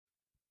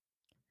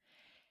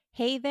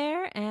Hey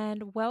there,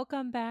 and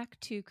welcome back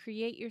to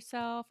Create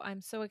Yourself.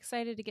 I'm so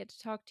excited to get to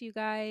talk to you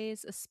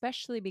guys,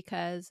 especially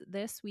because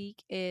this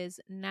week is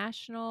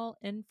National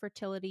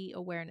Infertility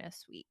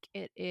Awareness Week.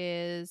 It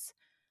is,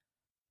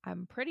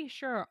 I'm pretty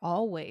sure,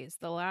 always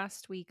the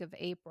last week of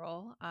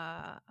April.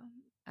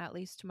 At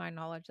least to my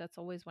knowledge, that's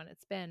always when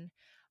it's been.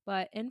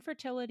 But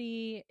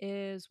infertility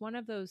is one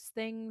of those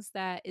things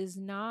that is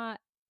not,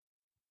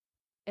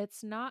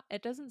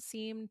 it doesn't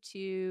seem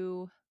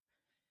to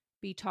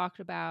be talked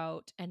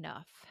about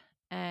enough.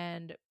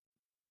 And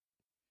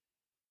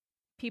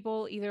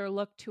people either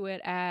look to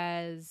it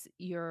as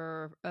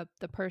the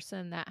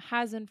person that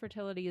has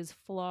infertility is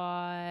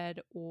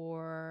flawed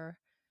or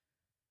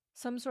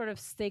some sort of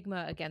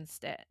stigma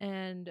against it.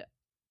 And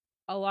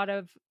a lot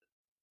of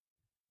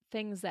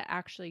things that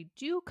actually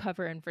do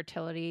cover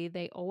infertility,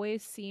 they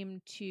always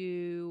seem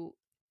to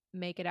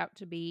make it out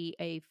to be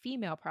a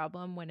female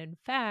problem when in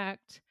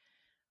fact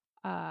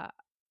uh,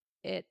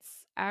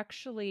 it's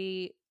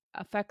actually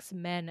affects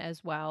men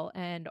as well.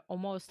 And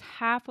almost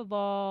half of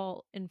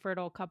all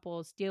infertile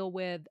couples deal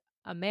with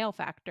a male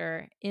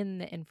factor in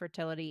the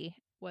infertility,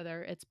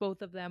 whether it's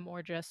both of them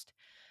or just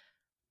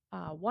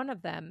one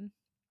of them.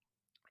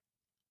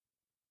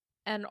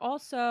 And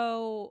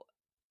also,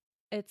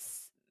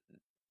 it's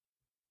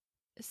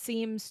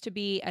seems to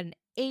be an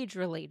age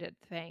related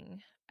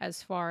thing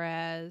as far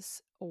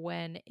as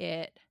when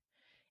it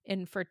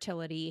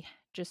infertility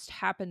just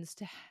happens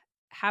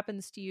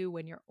to you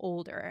when you're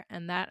older,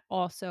 and that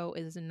also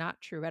is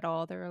not true at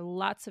all. There are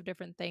lots of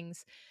different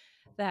things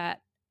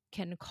that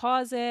can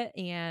cause it,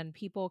 and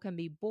people can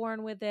be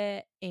born with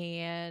it,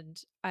 and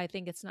I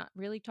think it's not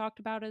really talked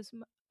about as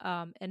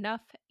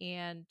enough.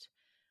 And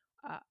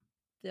uh,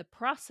 the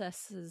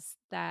processes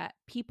that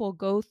people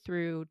go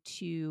through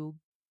to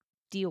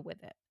deal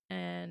with it.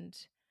 And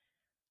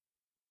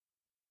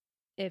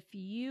if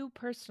you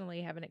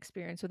personally have an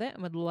experience with it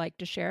and would like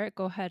to share it,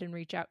 go ahead and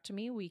reach out to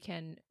me. We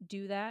can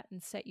do that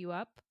and set you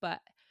up. But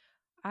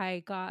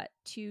I got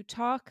to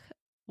talk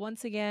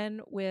once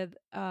again with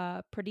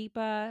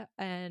Pradeepa,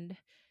 and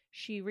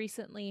she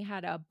recently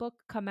had a book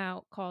come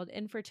out called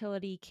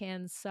Infertility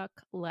Can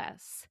Suck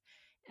Less.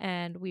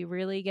 And we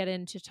really get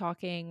into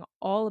talking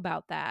all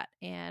about that.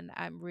 And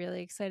I'm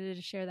really excited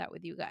to share that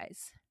with you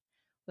guys.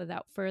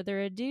 Without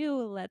further ado,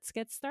 let's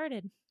get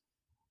started.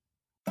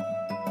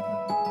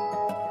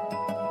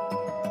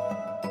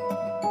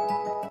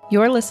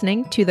 You're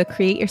listening to the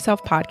Create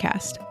Yourself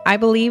podcast. I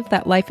believe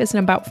that life isn't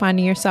about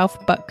finding yourself,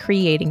 but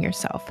creating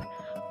yourself.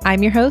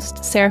 I'm your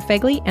host, Sarah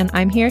Fegley, and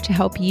I'm here to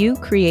help you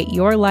create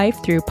your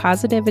life through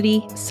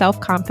positivity,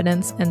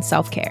 self-confidence, and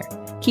self-care.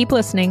 Keep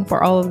listening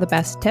for all of the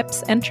best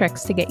tips and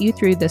tricks to get you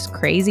through this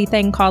crazy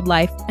thing called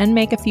life and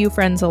make a few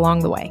friends along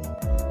the way.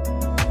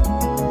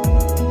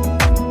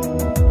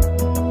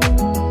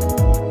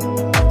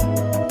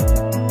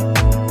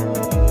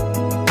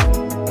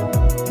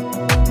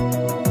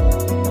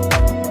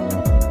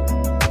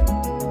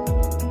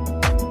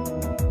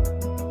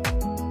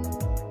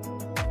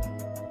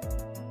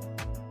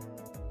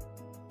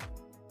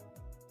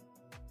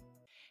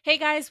 Hey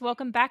guys,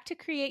 welcome back to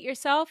Create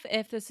Yourself.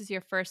 If this is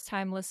your first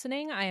time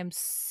listening, I am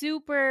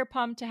super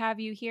pumped to have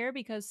you here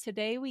because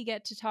today we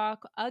get to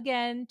talk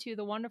again to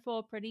the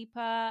wonderful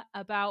Pradeepa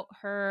about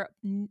her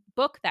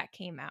book that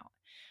came out.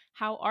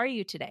 How are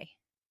you today?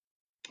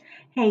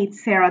 Hey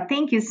Sarah,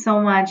 thank you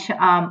so much.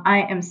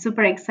 I am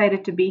super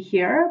excited to be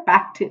here,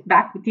 back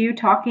with you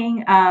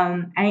talking.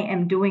 I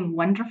am doing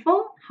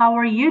wonderful. How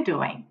are you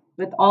doing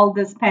with all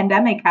this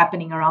pandemic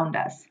happening around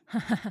us?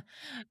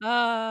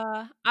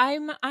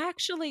 I'm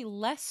actually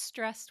less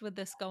stressed with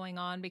this going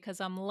on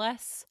because I'm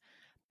less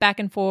back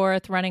and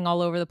forth, running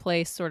all over the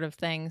place sort of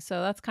thing.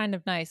 So that's kind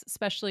of nice,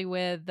 especially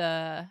with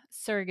the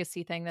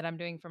surrogacy thing that I'm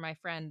doing for my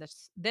friend.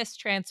 This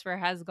transfer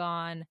has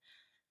gone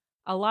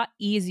a lot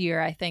easier,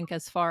 I think,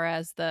 as far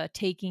as the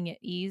taking it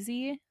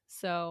easy.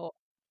 So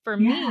for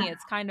me, Yeah,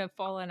 it's kind of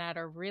fallen at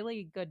a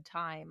really good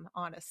time,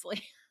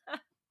 honestly.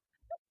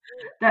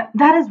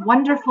 that is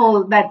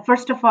wonderful. That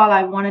first of all,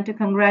 I wanted to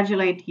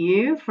congratulate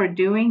you for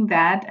doing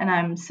that, and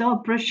I'm so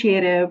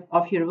appreciative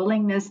of your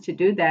willingness to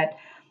do that.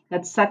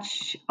 That's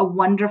such a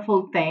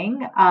wonderful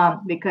thing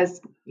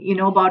because you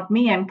know about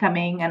me. I'm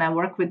coming and I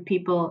work with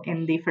people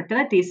in the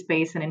fertility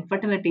space and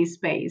infertility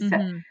space.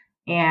 Hmm.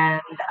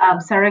 And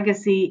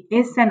surrogacy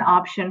is an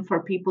option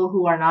for people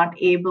who are not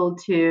able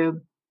to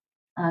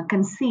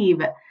conceive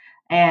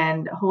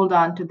and hold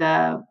on to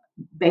the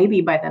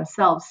baby by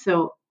themselves.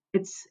 So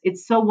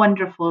it's so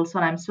wonderful. So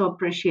I'm so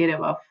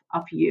appreciative of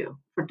you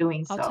for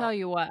doing I'll so. tell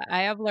you what,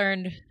 I have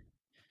learned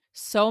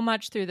so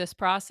much through this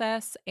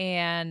process,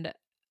 and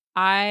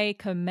I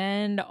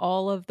commend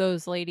all of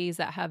those ladies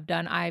that have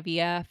done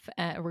IVF,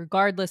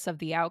 regardless of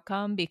the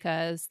outcome,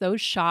 because those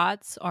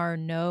shots are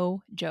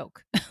no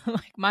joke.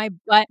 Like my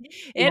butt,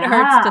 it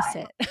hurts Yeah, to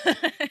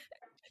sit.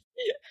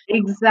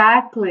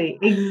 exactly.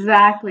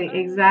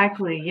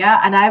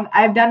 Yeah, and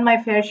I've done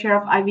my fair share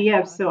of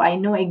IVF, so I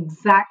know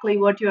exactly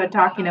what you are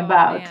talking Oh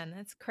about. man,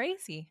 that's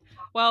crazy.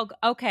 Well,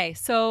 okay,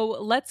 so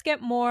let's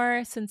get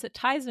more, since it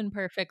ties in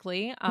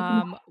perfectly,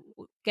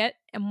 get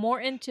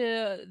more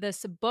into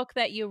this book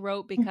that you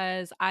wrote,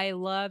 because I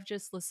love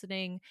just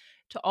listening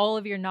to all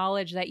of your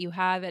knowledge that you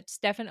have. It's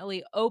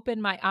definitely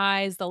opened my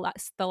eyes the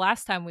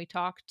last time we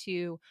talked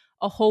to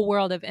a whole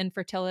world of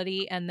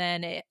infertility, and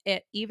then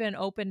it even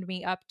opened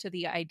me up to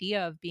the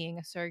idea of being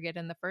a surrogate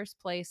in the first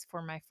place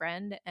for my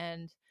friend.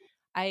 And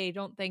I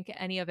don't think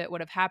any of it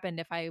would have happened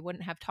if I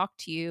wouldn't have talked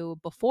to you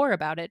before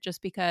about it,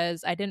 just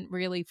because I didn't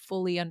really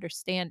fully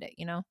understand it,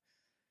 you know?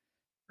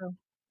 So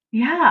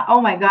Yeah.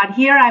 Oh my God.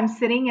 Here I'm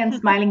sitting and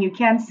smiling. You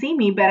can't see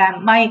me, but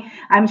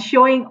I'm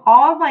showing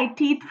all my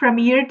teeth from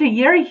year to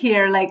year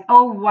here. Like,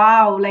 oh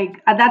wow.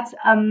 Like that's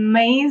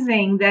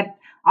amazing that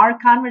our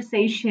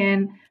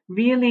conversation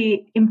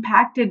really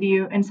impacted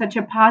you in such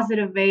a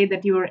positive way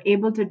that you were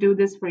able to do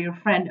this for your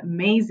friend.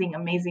 Amazing,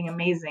 amazing,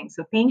 amazing.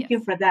 So thank you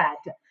yes. for that.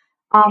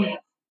 Um,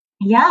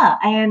 yeah,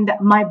 and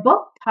my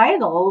book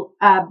title,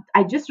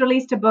 I just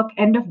released a book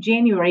end of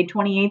January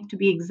 28th to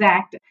be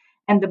exact,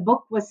 and the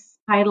book was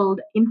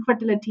titled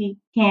Infertility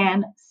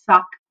Can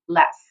Suck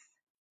Less.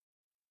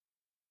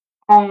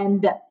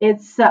 And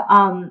it's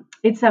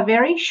a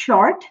very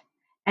short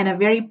and a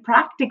very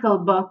practical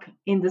book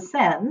in the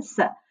sense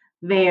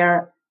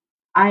where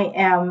I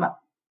am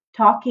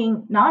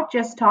talking, not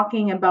just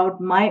talking about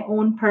my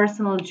own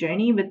personal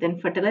journey with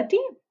infertility.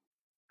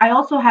 I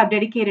also have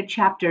dedicated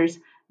chapters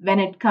when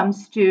it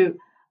comes to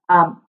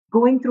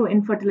going through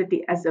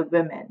infertility as a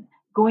woman,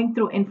 going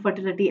through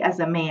infertility as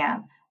a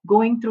man,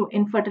 going through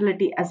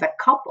infertility as a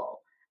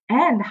couple,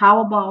 and how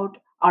about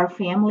our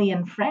family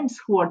and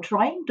friends who are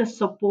trying to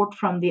support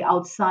from the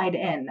outside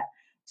in.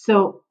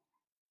 So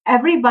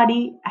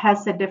everybody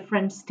has a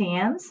different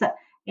stance,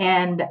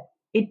 and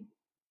it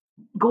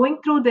going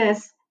through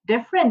this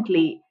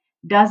differently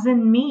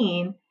doesn't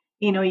mean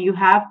you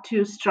have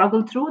to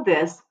struggle through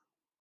this,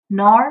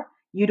 nor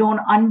you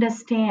don't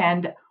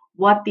understand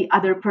what the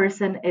other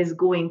person is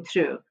going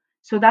through.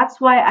 So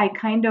that's why I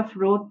kind of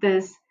wrote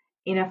this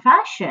in a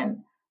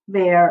fashion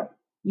where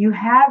you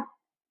have,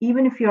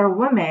 even if you're a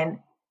woman,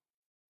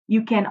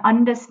 you can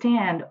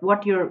understand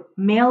what your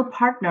male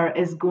partner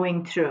is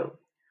going through.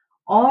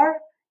 Or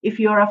if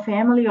you're a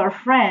family or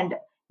friend,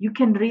 you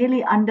can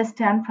really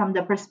understand from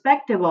the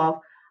perspective of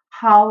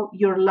how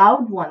your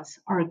loved ones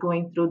are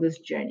going through this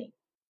journey.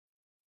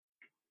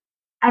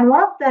 And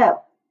one of the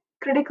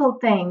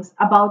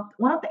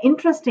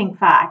interesting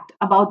fact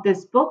about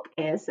this book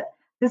is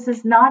this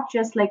is not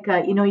just like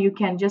you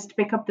can just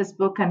pick up this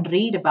book and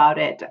read about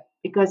it,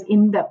 because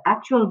in the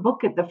actual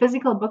book, the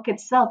physical book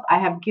itself, I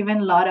have given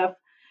a lot of,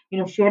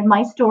 shared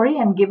my story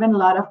and given a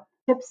lot of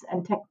tips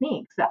and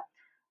techniques.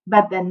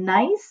 But the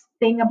nice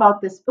thing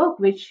about this book,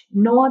 which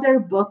no other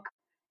book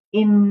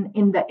in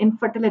the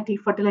infertility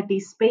fertility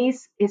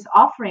space is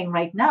offering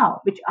right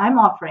now, which I'm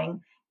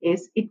offering,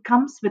 is it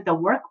comes with a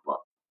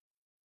workbook.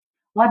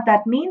 What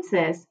that means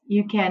is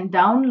you can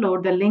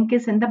download, the link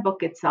is in the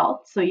book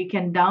itself. So you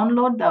can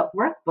download the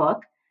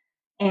workbook,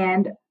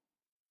 and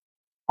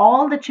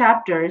all the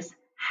chapters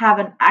have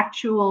an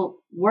actual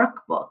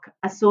workbook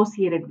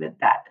associated with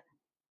that.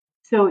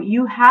 So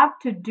you have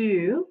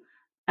to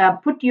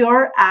put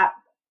your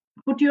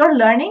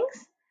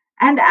learnings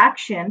and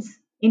actions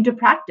into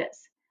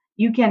practice.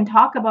 You can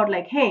talk about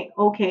like, hey,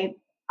 okay,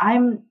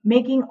 I'm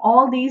making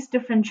all these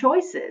different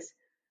choices.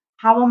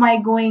 How am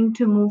I going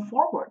to move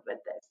forward with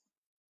this?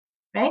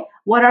 Right,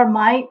 what are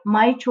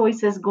my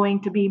choices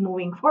going to be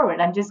moving forward?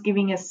 I'm just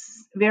giving a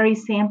very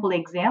sample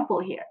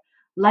example here.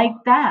 Like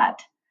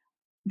that,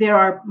 there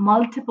are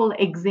multiple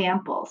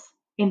examples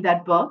in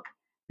that book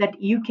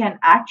that you can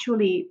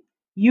actually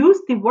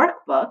use the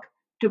workbook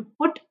to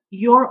put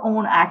your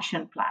own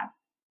action plan.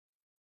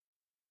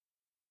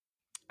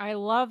 I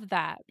love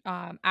that.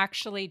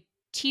 Actually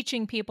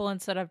teaching people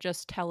instead of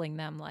just telling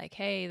them like,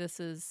 "Hey, this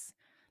is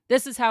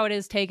how it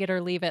is, take it or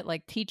leave it."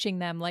 Like teaching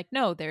them like,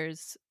 "No,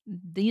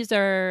 these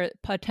are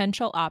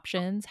potential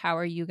options. How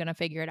are you going to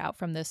figure it out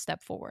from this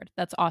step forward?"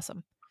 That's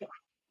awesome.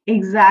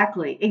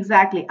 Exactly,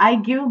 exactly. I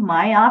give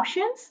my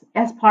options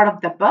as part of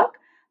the book,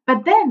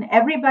 but then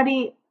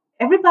everybody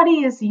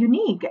is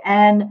unique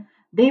and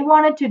they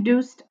wanted to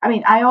do I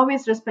mean, I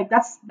always respect,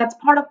 that's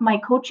part of my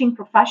coaching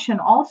profession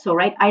also,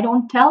 right? I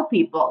don't tell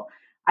people.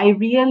 I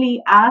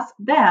really ask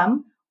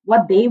them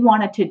what they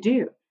wanted to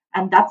do.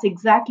 And that's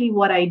exactly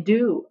what I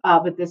do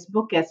with this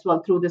book as well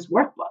through this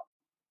workbook.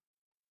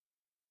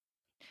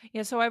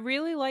 Yeah, so I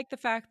really like the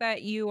fact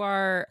that you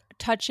are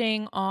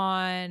touching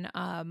on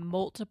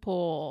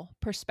multiple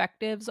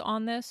perspectives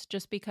on this,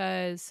 just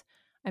because,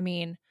 I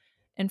mean,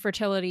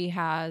 infertility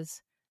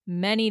has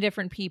many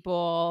different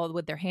people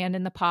with their hand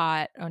in the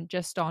pot on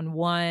just on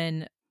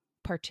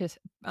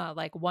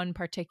like one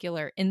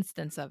particular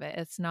instance of it.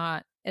 It's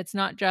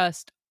not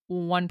just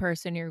one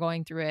person you're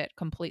going through it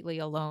completely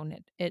alone.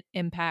 It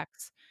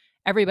impacts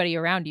everybody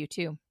around you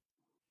too.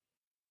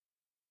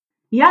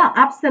 Yeah,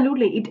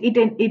 absolutely.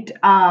 It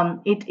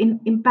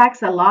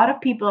impacts a lot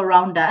of people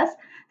around us.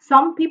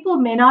 Some people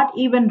may not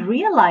even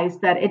realize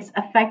that it's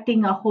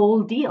affecting a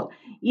whole deal.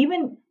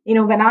 Even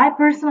when I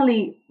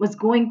personally was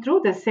going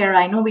through this, Sarah,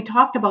 I know we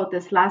talked about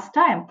this last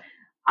time.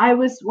 I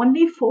was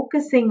only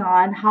focusing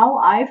on how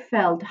I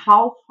felt,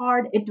 how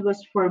hard it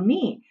was for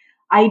me.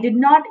 I did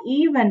not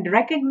even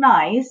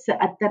recognize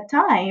at the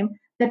time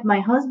that my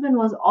husband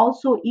was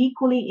also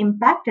equally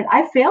impacted.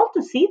 I failed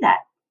to see that,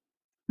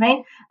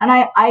 right? And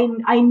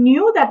I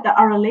knew that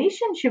our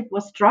relationship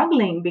was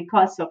struggling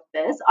because of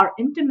this, our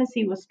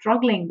intimacy was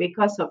struggling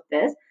because of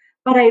this,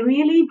 but I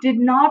really did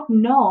not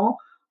know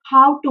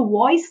how to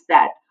voice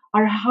that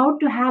or how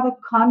to have a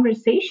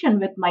conversation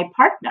with my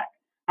partner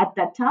at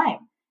that time.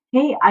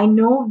 Hey, I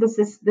know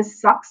this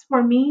sucks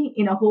for me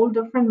in a whole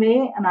different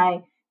way, and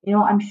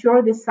I'm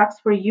sure this sucks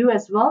for you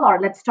as well, or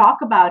let's talk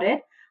about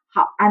it.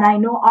 And I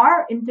know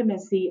our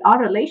intimacy, our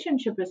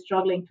relationship is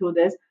struggling through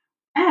this.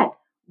 Pat,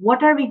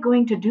 what are we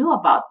going to do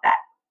about that?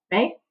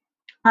 Right?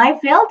 I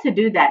failed to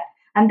do that.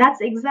 And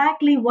that's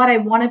exactly what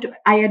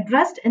I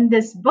addressed in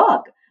this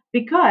book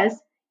because,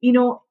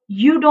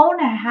 you don't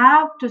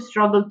have to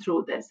struggle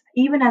through this,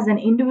 even as an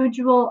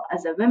individual,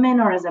 as a woman,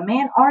 or as a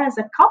man, or as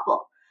a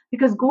couple,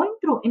 because going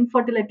through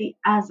infertility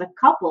as a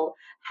couple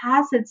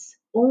has its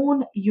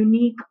own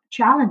unique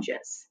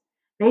challenges,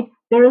 right?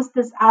 There is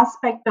this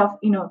aspect of,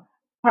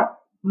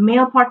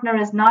 male partner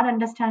is not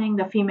understanding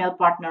the female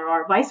partner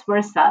or vice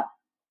versa,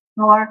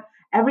 or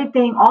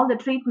everything, all the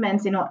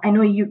treatments. I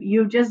know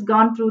you've just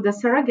gone through the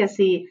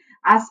surrogacy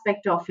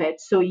aspect of it,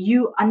 so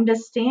you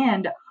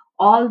understand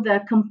all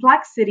the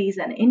complexities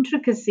and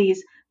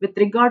intricacies with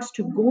regards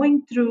to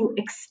going through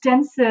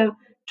extensive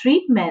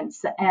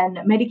treatments and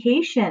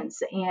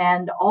medications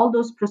and all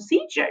those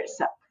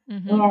procedures.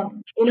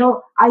 Mm-hmm. And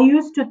I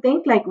used to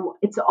think like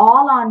it's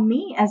all on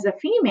me as a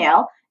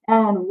female,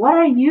 and what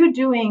are you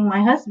doing,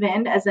 my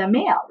husband, as a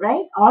male,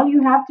 right? All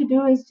you have to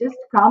do is just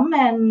come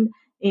and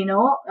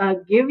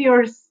give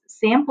your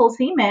sample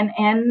semen,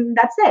 and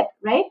that's it,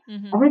 right?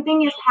 Mm-hmm.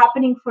 Everything is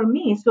happening for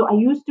me. So I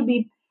used to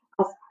be,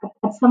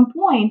 at some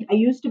point, I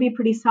used to be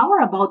pretty sour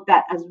about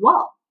that as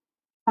well,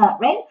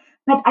 right?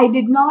 But I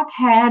did not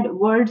had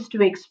words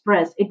to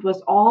express. It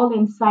was all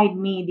inside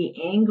me: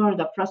 the anger,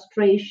 the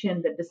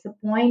frustration, the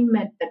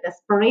disappointment, the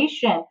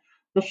desperation,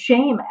 the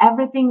shame.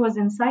 Everything was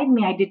inside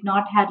me. I did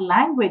not had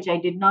language. I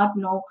did not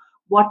know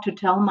what to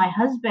tell my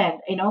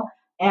husband,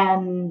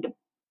 and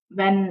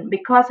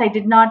because I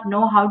did not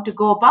know how to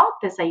go about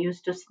this, I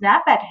used to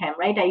snap at him,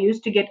 right? I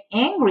used to get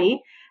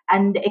angry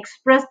and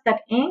express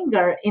that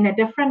anger in a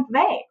different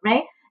way,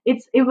 right?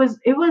 It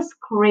was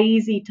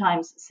crazy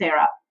times,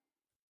 Sarah.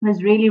 It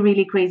was really,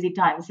 really crazy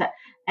times.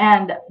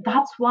 And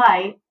that's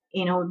why,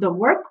 the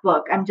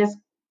workbook, I'm just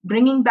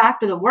bringing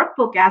back to the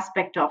workbook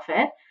aspect of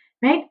it,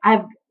 right?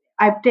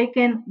 I've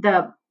taken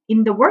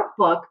in the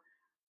workbook,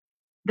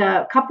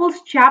 the couples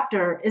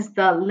chapter is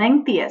the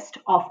lengthiest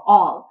of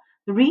all.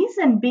 The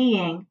reason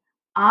being,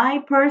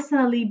 I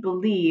personally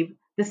believe,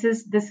 this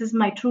is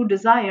my true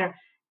desire: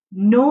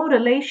 no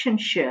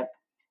relationship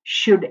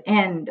should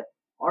end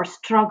or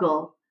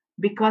struggle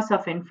because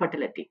of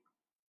infertility.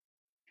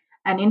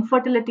 And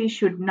infertility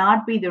should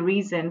not be the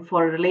reason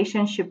for a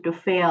relationship to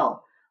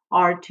fail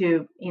or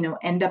to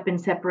end up in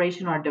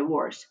separation or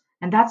divorce.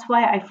 And that's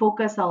why I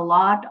focus a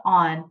lot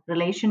on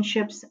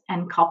relationships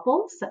and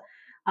couples.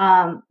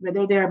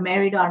 Whether they're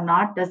married or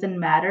not doesn't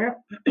matter.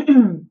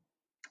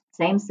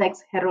 Same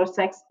sex,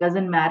 heterosex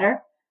doesn't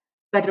matter.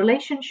 But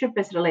relationship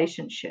is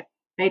relationship,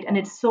 right? And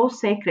it's so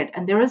sacred,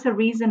 and there is a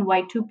reason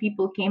why two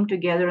people came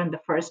together in the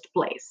first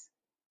place,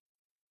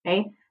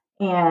 right?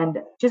 And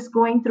just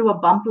going through a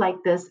bump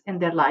like this in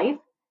their life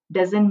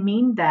doesn't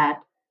mean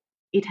that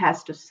it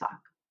has to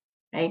suck,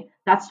 right?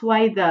 That's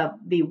why the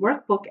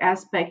workbook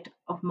aspect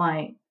of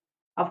my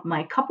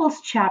couples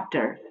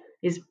chapter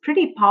is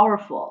pretty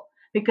powerful,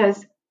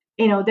 because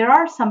there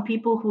are some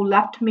people who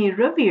left me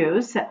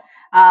reviews.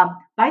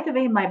 By the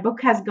way, my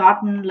book has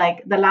gotten,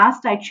 like, the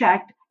last I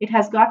checked, it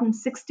has gotten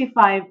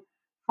 65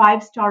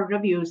 5-star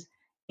reviews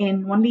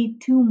in only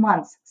 2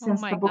 months Oh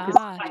since the my book is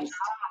gosh. released.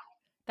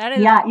 That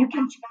is Yeah, you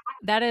can.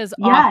 that is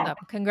Yeah, awesome.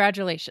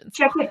 Congratulations.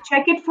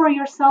 check it for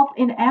yourself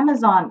in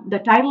Amazon. The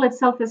title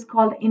itself is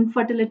called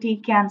Infertility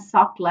Can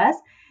Suck Less.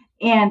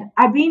 And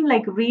I've been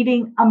like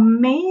reading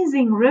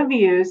amazing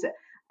reviews.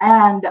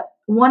 And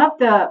one of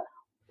the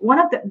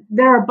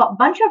there are a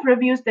bunch of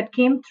reviews that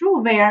came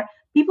through where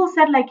people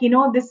said, like,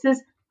 this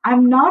is,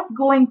 I'm not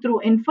going through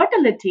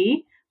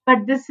infertility,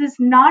 but this is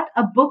not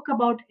a book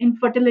about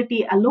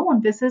infertility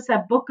alone. This is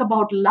a book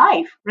about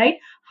life, right?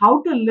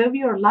 How to live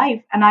your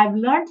life. And I've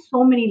learned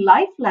so many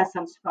life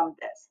lessons from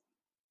this,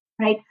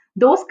 right?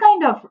 Those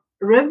kind of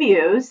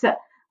reviews,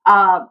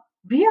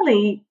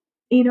 really,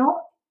 you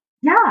know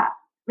yeah,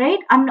 right.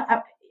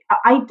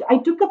 I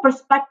took a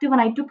perspective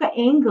and I took an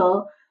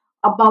angle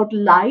about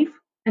life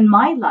and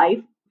my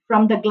life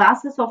from the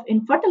glasses of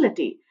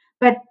infertility.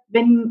 But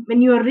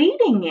when you're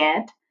reading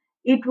it,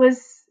 it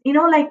was,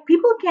 like,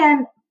 people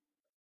can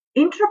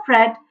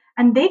interpret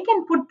and they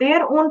can put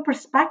their own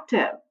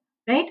perspective,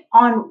 right,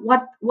 on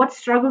what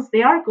struggles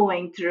they are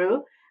going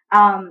through.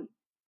 um,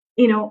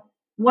 you know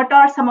what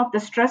are some of the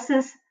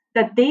stresses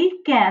that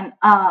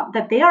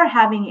they are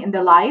having in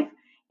their life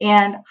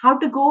and how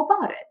to go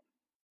about it.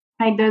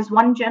 Right? There's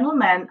one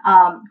gentleman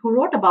who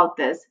wrote about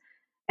this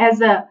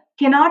as a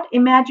cannot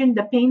imagine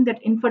the pain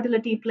that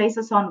infertility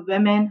places on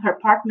women, her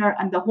partner,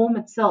 and the home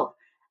itself.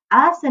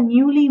 As a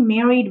newly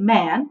married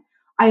man,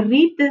 I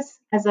read this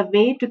as a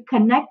way to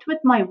connect with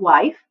my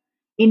wife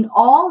in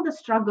all the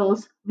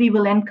struggles we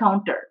will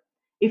encounter.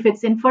 If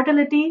it's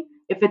infertility,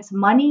 if it's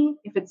money,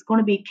 if it's going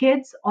to be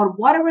kids, or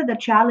whatever the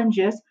challenge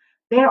is,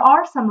 there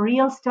are some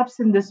real steps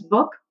in this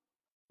book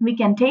we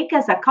can take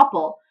as a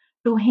couple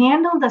to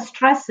handle the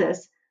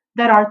stresses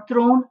that are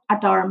thrown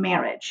at our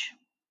marriage.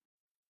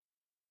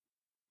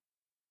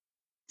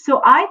 So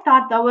I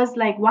thought that was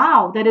like,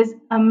 wow, that is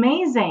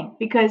amazing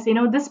because,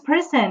 this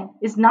person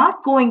is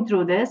not going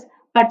through this,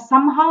 but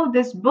somehow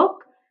this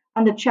book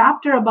and the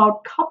chapter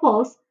about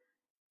couples,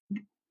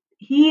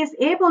 he is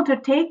able to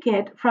take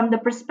it from the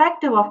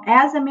perspective of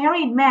as a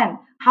married man,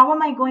 how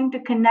am I going to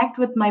connect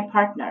with my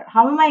partner?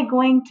 How am I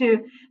going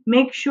to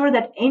make sure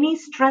that any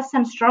stress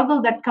and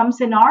struggle that comes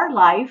in our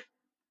life,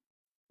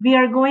 we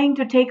are going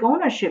to take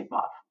ownership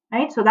of,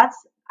 right? So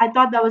I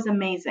thought that was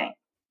amazing.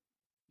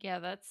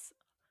 Yeah,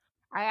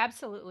 I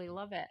absolutely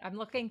love it. I'm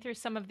looking through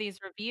some of these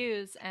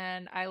reviews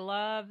and I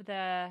love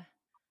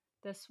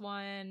this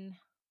one.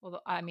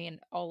 Well, I mean,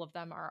 all of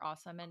them are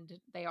awesome and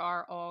they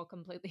are all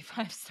completely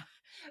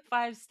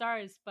 5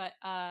 stars, but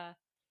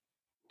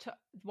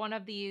one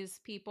of these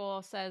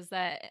people says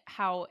that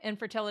how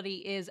infertility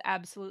is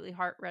absolutely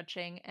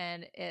heart-wrenching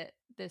and it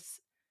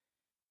this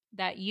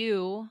that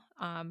you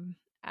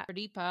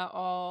Pradeepa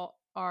all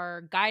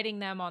are guiding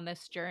them on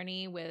this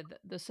journey with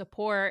the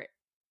support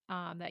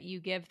that you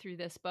give through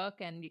this book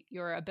and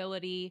your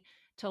ability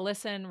to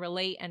listen,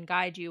 relate, and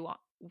guide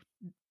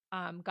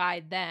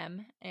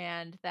them,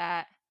 and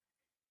that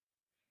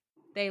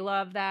they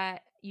love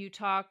that you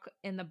talk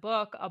in the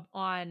book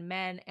on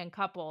men and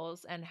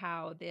couples and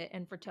how the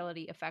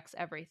infertility affects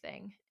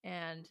everything,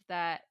 and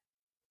that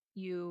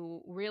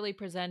you really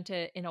present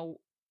it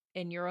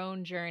in your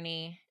own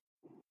journey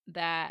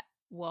that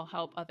will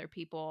help other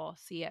people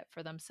see it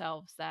for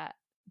themselves that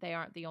they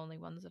aren't the only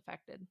ones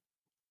affected.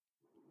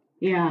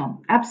 Yeah,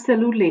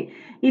 absolutely.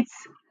 It's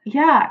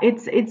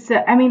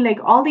I mean, like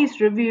all these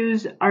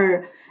reviews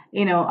are,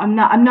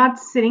 I'm not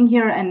sitting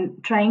here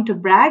and trying to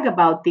brag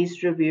about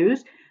these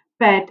reviews,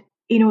 but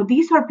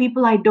these are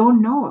people I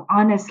don't know,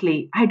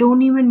 honestly. I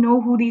don't even know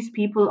who these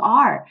people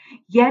are.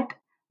 Yet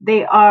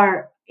they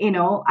are,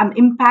 I'm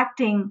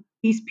impacting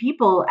these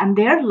people and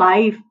their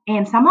life,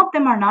 and some of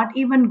them are not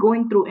even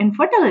going through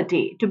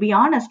infertility, to be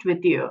honest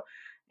with you.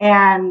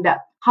 And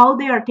how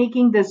they are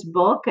taking this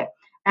book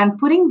and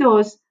putting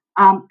those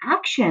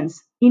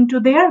actions into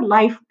their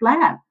life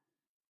plan,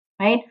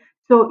 right?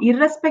 So,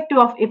 irrespective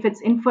of if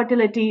it's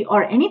infertility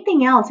or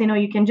anything else,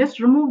 you can just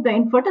remove the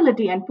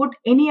infertility and put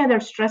any other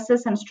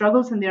stresses and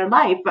struggles in their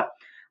life.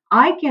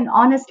 I can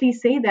honestly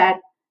say that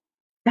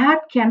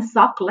that can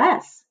suck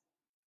less.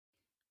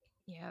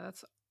 Yeah,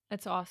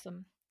 that's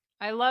awesome.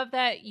 I love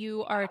that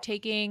you are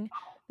taking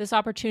this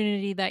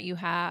opportunity that you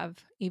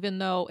have, even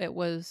though it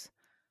was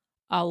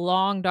a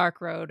long dark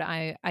road.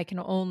 I can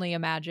only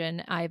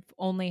imagine. I've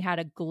only had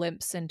a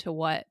glimpse into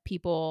what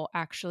people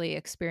actually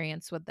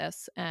experience with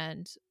this,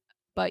 and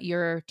but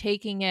you're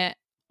taking it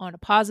on a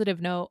positive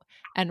note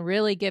and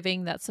really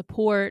giving that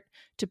support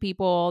to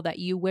people that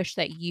you wish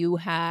that you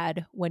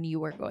had when you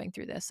were going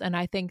through this. And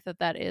I think that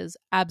that is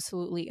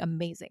absolutely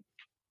amazing.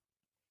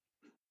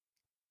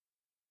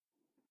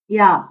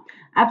 Yeah,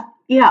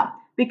 yeah,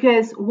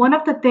 because one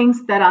of the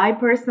things that I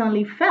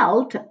personally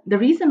felt, the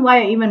reason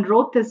why I even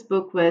wrote this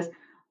book was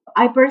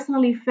I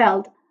personally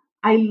felt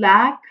I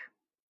lack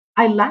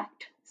I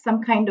lacked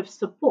some kind of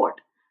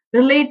support,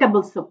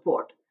 relatable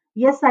support.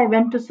 Yes, I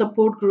went to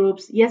support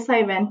groups. Yes,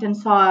 I went and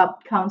saw a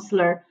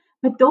counselor,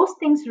 but those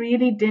things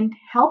really didn't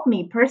help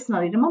me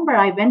personally. Remember,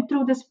 I went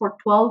through this for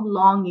 12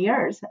 long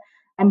years,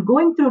 and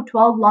going through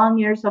 12 long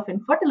years of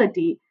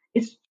infertility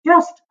is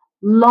just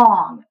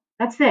long.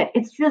 That's it.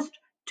 It's just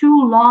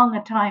too long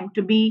a time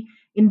to be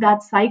in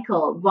that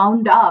cycle,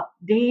 wound up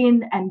day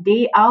in and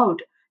day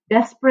out,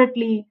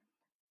 desperately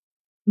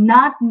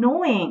not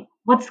knowing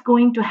what's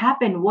going to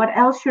happen. What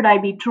else should I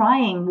be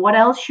trying? What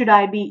else should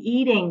I be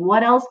eating?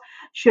 What else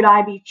should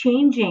I be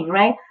changing,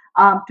 right?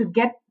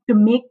 To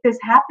make this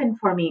happen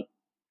for me.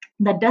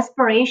 The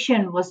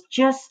desperation was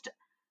just,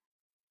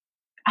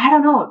 I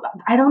don't know,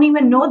 I don't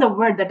even know the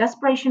word. The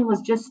desperation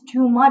was just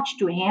too much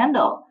to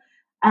handle.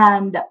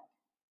 And,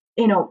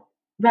 you know,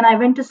 when I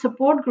went to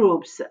support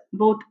groups,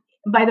 both,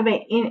 by the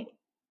way, in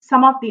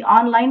some of the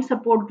online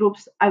support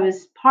groups I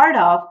was part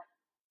of,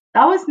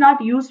 that was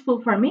not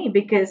useful for me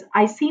because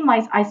I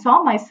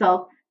saw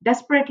myself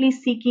desperately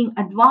seeking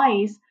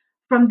advice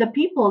from the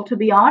people, to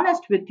be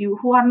honest with you,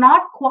 who are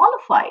not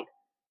qualified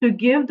to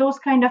give those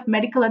kind of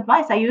medical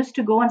advice. I used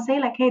to go and say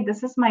like, hey,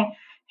 this is my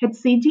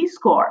HCG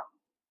score,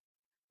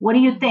 what do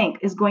you Mhm. think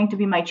is going to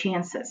be my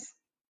chances?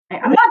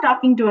 I'm not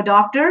talking to a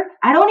doctor.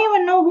 I don't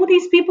even know who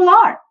these people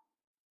are.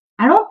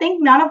 I don't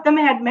think none of them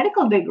had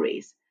medical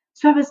degrees.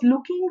 So I was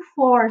looking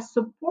for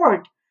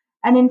support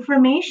and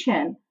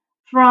information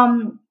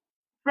from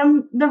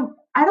the,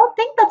 I don't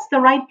think that's the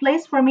right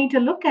place for me to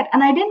look at,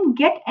 and I didn't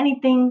get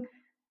anything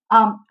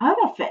out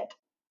of it.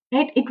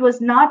 Right? It was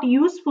not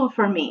useful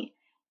for me,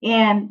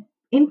 and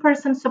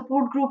in-person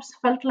support groups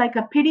felt like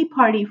a pity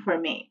party for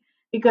me,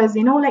 because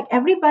like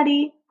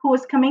everybody who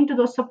was coming to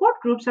those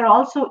support groups are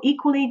also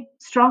equally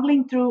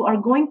struggling through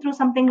or going through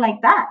something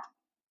like that.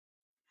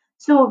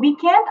 So we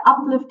can't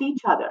uplift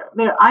each other.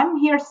 Where I'm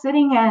here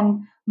sitting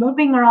and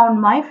moping around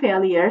my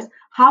failures,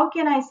 how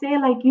can I say,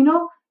 like,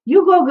 you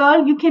go,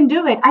 girl, you can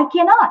do it? I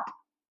cannot.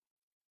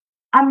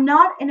 I'm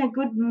not in a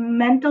good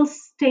mental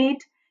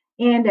state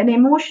and an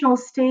emotional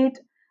state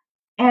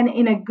and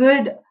in a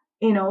good,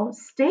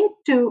 state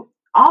to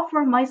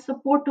offer my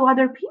support to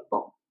other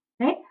people.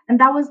 Right? And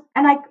that was,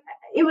 and I,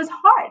 it was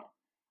hard.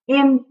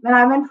 And when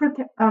I went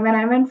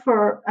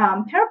for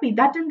therapy,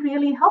 that didn't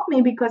really help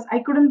me because I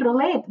couldn't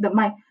relate. That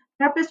my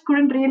therapist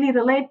couldn't really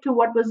relate to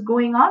what was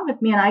going on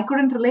with me, and I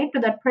couldn't relate to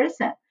that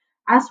person,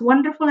 as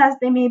wonderful as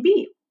they may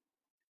be.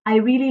 I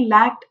really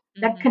lacked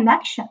that Hmm.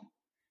 connection.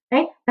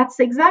 Right? That's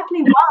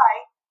exactly why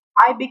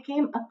I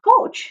became a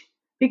coach,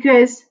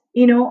 because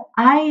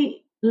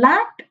I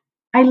lacked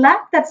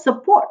that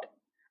support.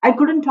 I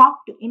couldn't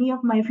talk to any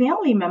of my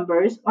family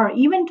members or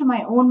even to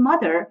my own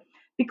mother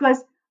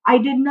because I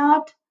did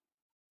not.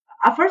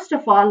 First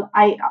of all,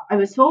 I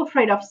was so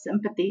afraid of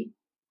sympathy,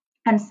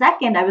 and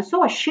second, I was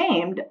so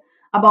ashamed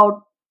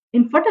about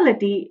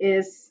infertility.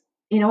 Is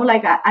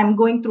like I'm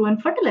going through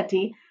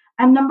infertility,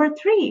 and number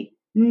three,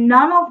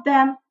 none of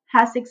them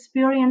has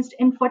experienced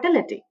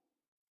infertility.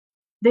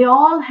 They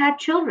all had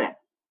children,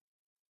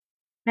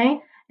 right?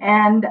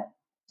 And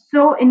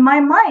so in my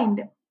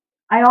mind,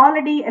 I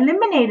already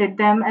eliminated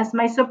them as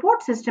my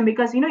support system,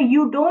 because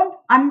you don't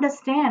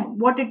understand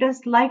what it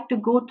is like to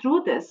go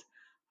through this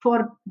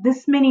for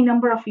this many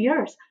number of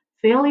years,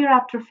 failure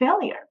after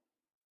failure.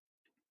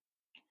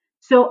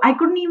 So I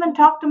couldn't even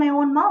talk to my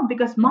own mom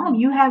because, mom, Hmm.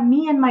 you have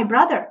me and my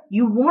brother.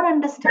 You won't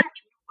understand.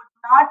 You would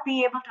not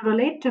be able to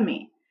relate to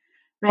me,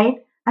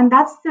 right? And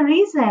that's the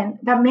reason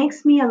that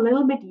makes me a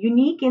little bit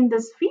unique in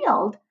this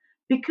field,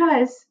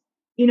 because,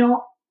 you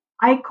know,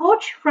 I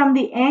coach from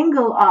the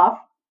angle of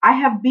I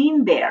have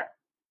been there,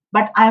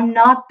 but I'm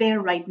not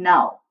there right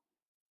now,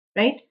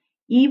 right?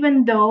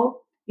 Even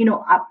though,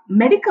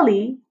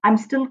 medically, I'm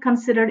still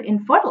considered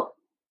infertile,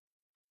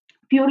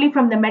 purely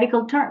from the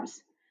medical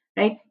terms,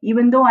 right?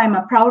 Even though I'm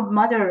a proud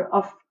mother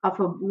of a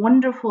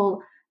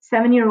wonderful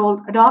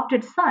 7-year-old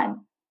adopted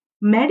son,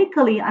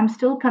 medically, I'm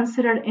still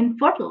considered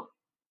infertile.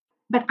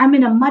 But I'm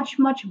in a much,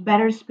 much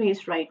better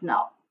space right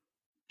now,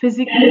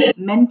 physically,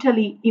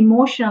 mentally,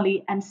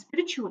 emotionally, and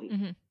spiritually,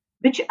 Hmm.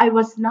 which I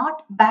was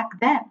not back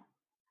then.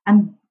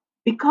 And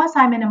because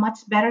I'm in a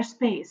much better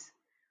space,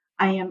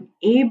 I am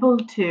able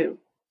to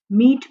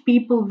meet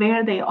people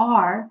where they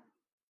are.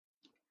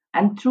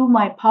 And through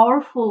my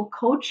powerful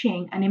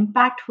coaching and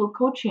impactful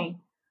coaching,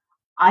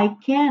 I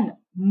can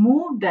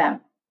move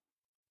them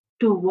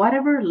to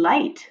whatever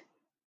light,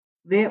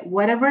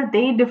 whatever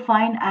they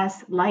define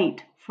as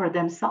light for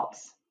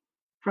themselves,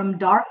 from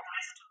dark,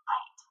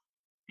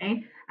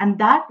 right? And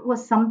that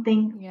was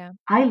something Yeah.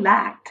 I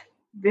lacked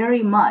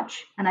very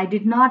much, and I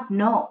did not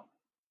know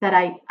that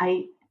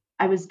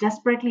I was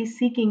desperately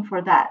seeking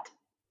for that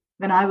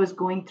when I was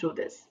going through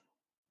this,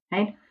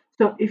 right?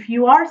 So if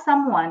you are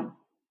someone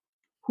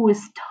who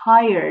is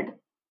tired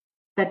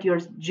that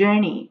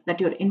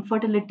your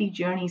infertility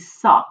journey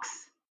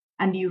sucks,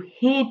 and you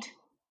hate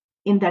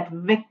in that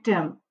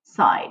victim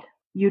side,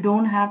 you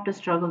don't have to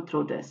struggle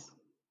through this.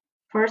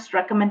 First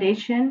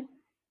recommendation,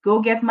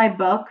 go get my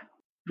book,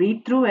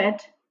 read through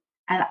it,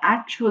 and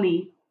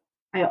actually,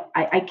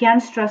 I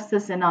can't stress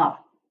this enough.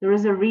 There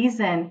is a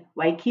reason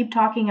why I keep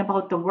talking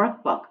about the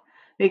workbook,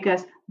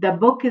 because the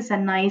book is a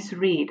nice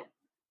read,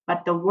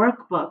 but the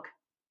workbook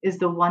is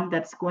the one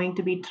that's going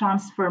to be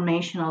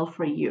transformational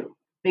for you,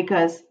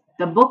 because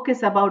the book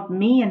is about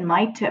me and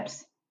my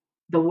tips.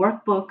 The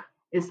workbook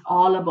is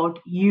all about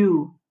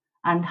you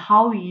and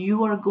how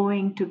you are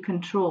going to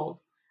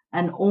control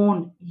and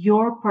own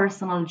your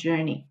personal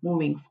journey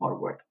moving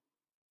forward.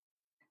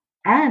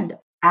 And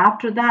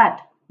after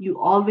that, you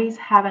always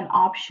have an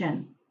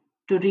option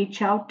to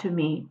reach out to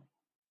me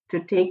to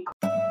take.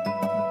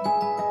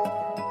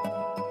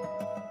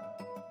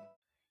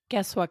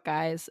 Guess what,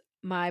 guys?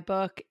 My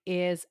book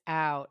is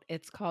out.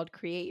 It's called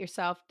Create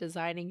Yourself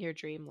Designing Your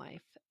Dream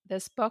Life.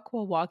 This book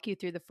will walk you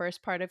through the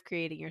first part of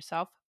creating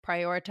yourself,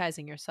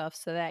 prioritizing yourself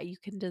so that you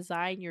can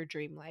design your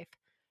dream life.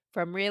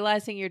 From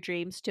realizing your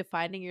dreams to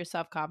finding your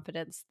self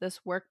confidence, this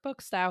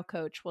workbook style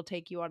coach will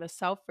take you on a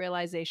self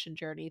realization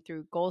journey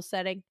through goal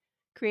setting,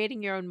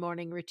 creating your own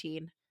morning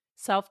routine,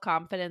 self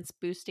confidence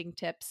boosting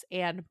tips,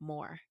 and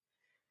more.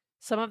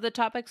 Some of the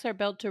topics are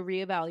built to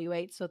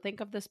reevaluate, so think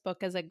of this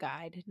book as a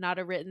guide, not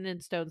a written in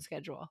stone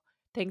schedule.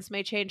 Things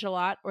may change a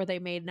lot or they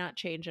may not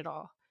change at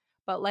all.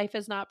 But life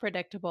is not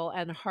predictable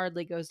and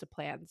hardly goes to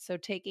plan, so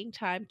taking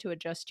time to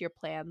adjust your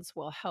plans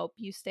will help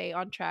you stay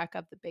on track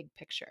of the big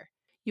picture.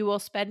 You will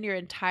spend your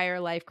entire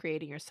life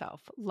creating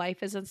yourself.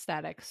 Life isn't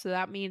static, so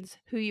that means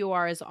who you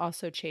are is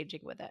also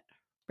changing with it.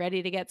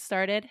 Ready to get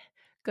started?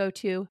 Go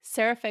to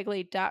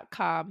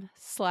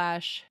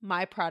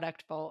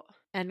sarahfegley.com/myproductvault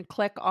and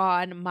click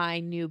on my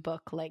new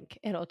book link.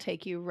 It'll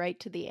take you right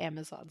to the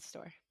Amazon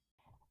store.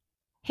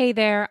 Hey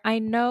there, I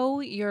know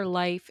your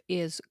life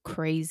is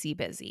crazy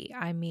busy.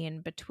 I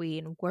mean,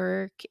 between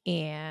work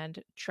and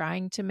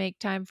trying to make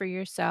time for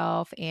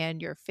yourself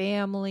and your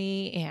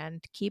family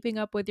and keeping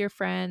up with your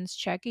friends,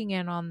 checking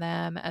in on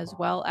them, as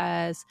well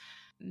as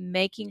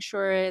making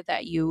sure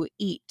that you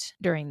eat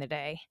during the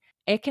day.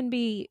 It can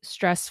be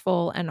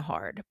stressful and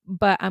hard,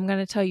 but I'm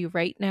going to tell you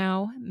right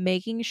now,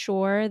 making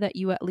sure that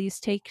you at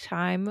least take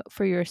time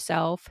for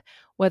yourself,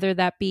 whether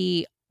that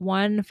be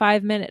 1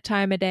 5-minute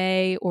time a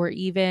day or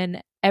even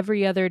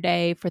every other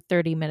day for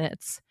 30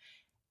 minutes.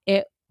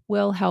 It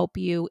will help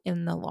you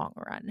in the long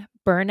run.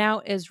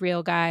 Burnout is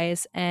real,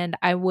 guys, and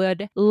I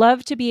would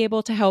love to be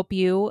able to help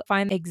you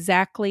find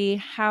exactly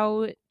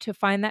how to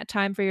find that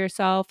time for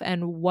yourself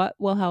and what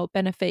will help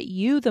benefit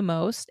you the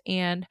most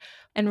and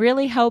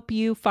really help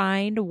you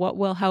find what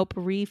will help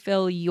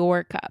refill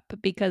your cup,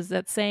 because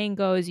that saying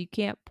goes, you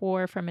can't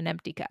pour from an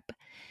empty cup.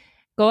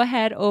 Go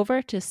ahead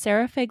over to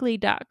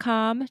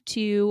sarahfegley.com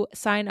to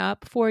sign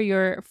up for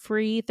your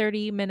free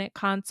 30-minute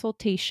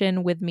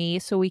consultation with me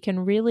so we can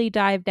really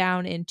dive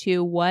down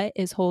into what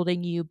is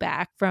holding you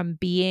back from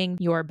being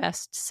your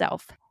best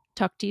self.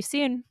 Talk to you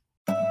soon.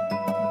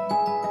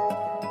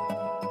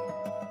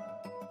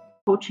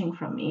 Coaching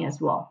from me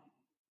as well.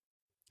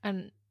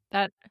 And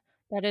that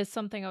is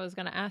something I was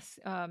going to ask,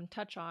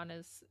 touch on,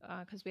 is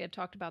because we had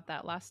talked about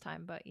that last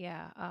time. But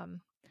yeah, I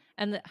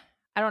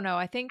don't know.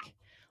 I think,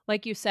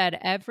 like you said,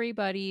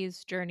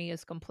 everybody's journey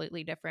is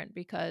completely different,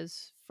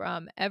 because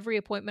from every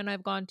appointment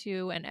I've gone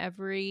to and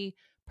every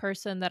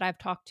person that I've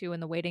talked to in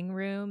the waiting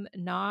room,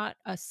 not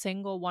a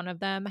single one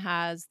of them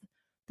has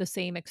the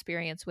same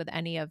experience with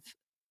any of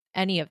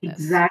this.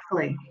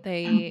 Exactly.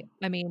 I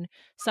mean,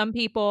 some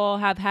people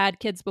have had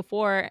kids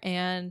before,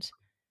 and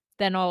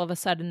then all of a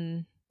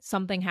sudden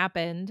something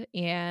happened,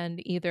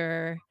 and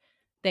either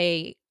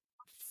they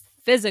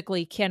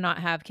physically cannot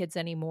have kids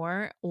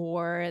anymore,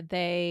 or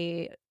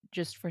they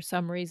just, for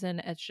some reason,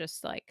 it's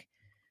just like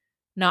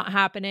not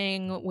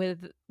happening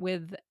with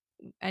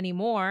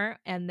anymore.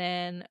 And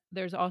then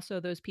there's also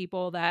those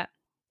people that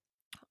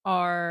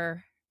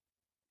are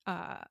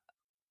uh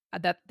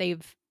that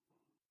they've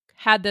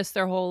had this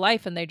their whole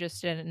life and they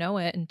just didn't know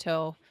it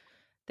until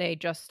they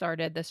just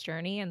started this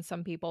journey. And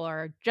some people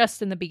are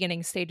just in the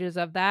beginning stages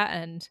of that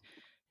and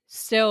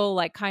still,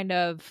 like, kind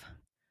of,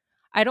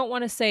 I don't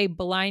want to say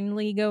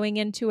blindly going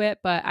into it,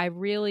 but I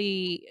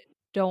really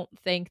don't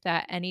think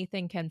that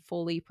anything can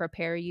fully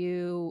prepare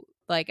you,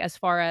 like, as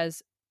far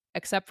as,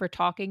 except for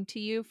talking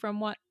to you, from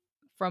what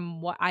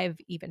I've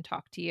even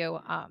talked to you.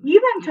 Even You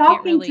can't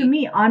talking to really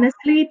me,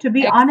 honestly, to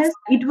be honest,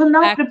 it will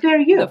not expect prepare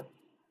the you.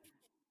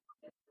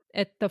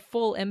 the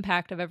full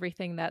impact of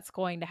everything that's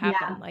going to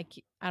happen. Yeah, Like,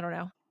 I don't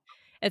know.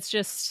 It's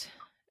just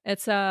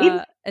it's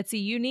it's a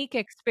unique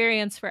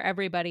experience for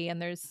everybody,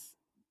 and there's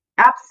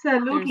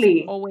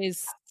absolutely.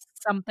 always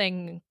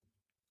something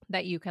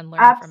that you can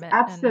learn from it. And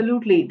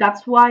Absolutely.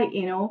 That's why,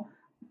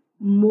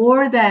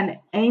 more than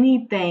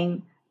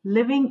anything,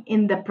 living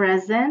in the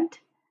present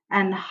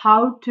and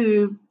how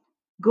to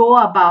go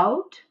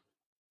about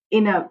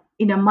in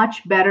a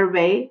much better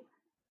way,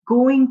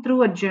 going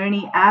through a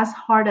journey as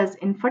hard as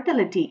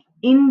infertility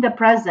in the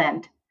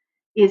present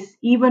is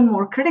even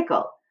more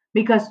critical,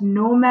 because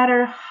no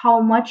matter how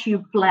much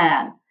you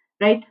plan,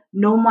 right,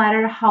 no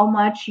matter how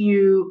much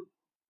you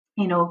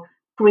know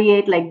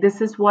create, like, this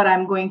is what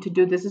I'm going to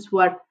do, this is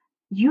what,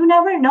 you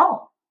never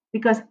know,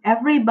 because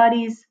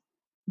everybody's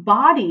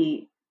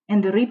body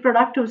and the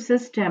reproductive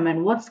system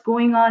and what's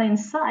going on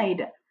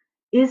inside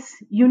is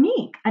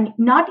unique, and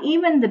not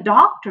even the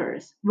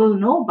doctors will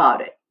know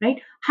about it,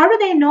 right? How do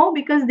they know?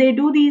 Because they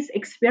do these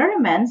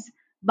experiments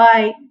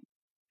by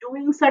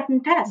doing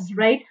certain tests, mhm.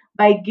 right?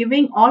 By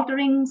giving,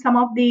 altering some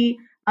of the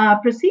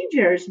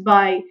procedures,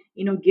 by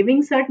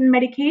giving certain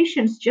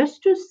medications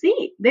just to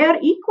see. They are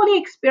equally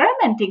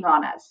experimenting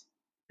on us,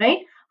 right?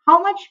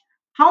 How much,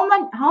 how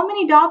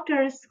many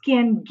doctors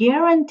can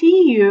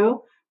guarantee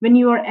you when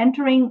you are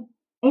entering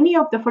any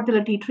of the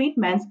fertility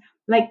treatments,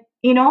 like,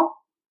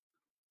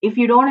 if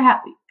you don't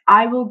have,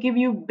 I will give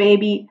you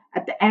baby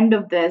at the end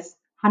of this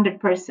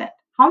 100%.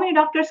 How many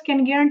doctors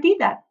can guarantee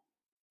that?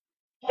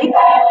 they,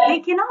 they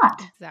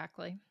cannot,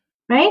 Exactly.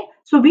 right?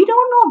 So we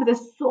don't know, but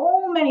there's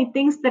so many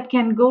things that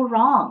can go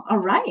wrong or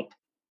right?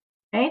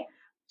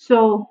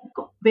 So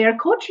where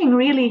coaching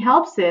really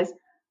helps is,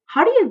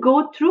 how do you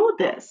go through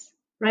this,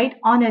 right,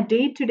 on a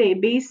day-to-day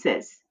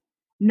basis,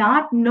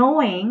 not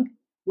knowing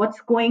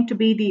what's going to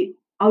be the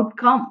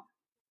outcome.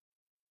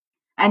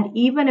 And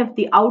even if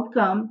the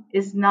outcome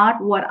is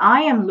not what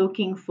I am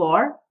looking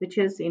for, which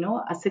is,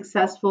 a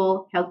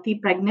successful, healthy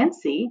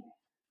pregnancy,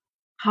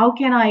 how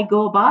can I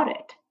go about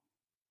it,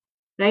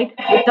 right?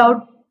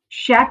 Without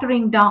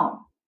shattering down,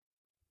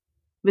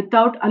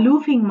 without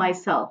aloofing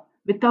myself.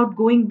 without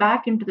going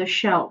back into the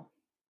shell,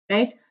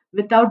 right?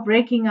 Without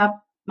breaking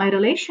up my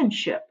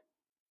relationship,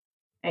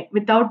 right?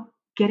 Without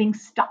getting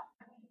stuck,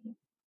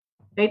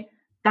 right?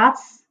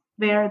 That's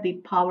where the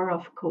power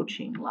of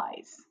coaching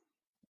lies,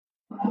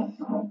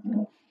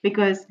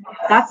 because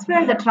that's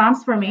where the Yes,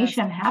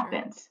 transformation for sure.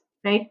 happens,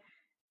 right?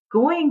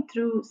 Going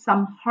through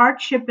some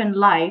hardship in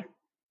life,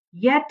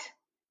 yet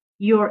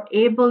you're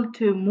able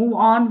to move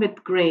on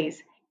with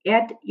grace,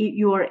 yet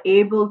you are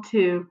able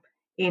to,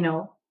 you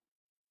know,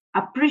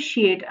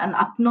 appreciate and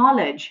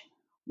acknowledge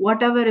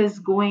whatever is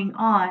going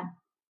on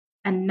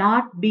and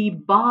not be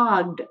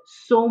bogged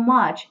so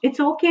much. It's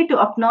okay to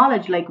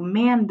acknowledge, like,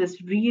 man,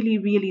 this really,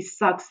 really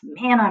sucks.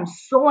 Man, I'm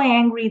so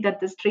angry that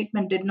this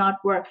treatment did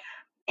not work.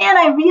 And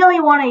I really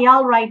want to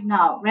yell right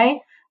now,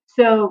 right?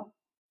 So,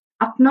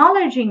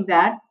 acknowledging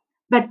that,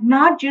 but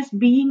not just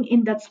being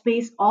in that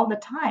space all the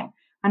time.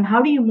 And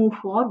how do you move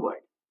forward,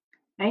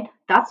 right?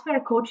 That's where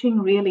coaching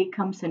really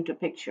comes into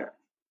picture.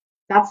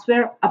 That's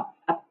where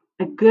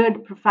a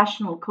good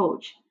professional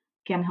coach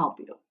can help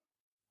you.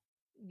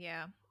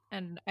 Yeah.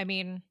 And I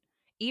mean,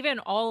 even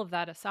all of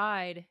that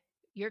aside,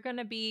 you're going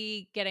to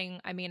be getting,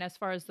 I mean, as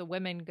far as the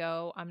women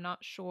go, I'm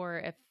not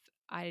sure if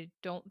I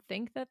don't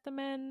think that the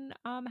men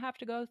have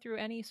to go through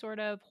any sort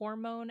of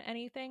hormone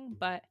anything,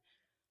 but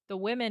the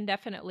women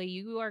definitely,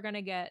 you are going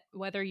to get,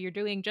 whether you're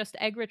doing just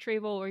egg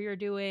retrieval or you're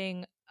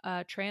doing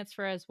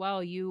transfer as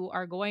well, you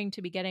are going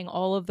to be getting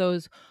all of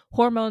those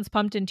hormones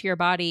pumped into your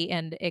body.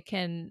 And it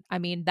can, I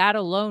mean, that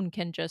alone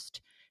can just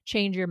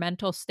change your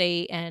mental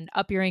state and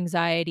up your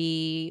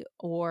anxiety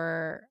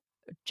or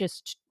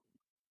just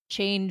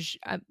change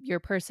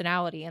your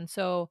personality. And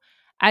so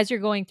as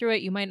you're going through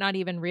it, you might not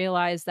even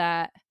realize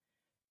that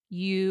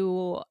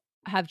you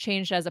have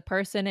changed as a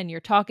person and you're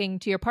talking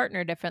to your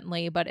partner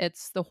differently, but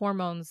it's the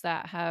hormones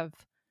that have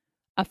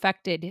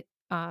affected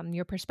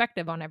your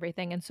perspective on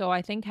everything. And so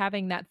I think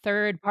having that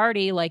third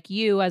party like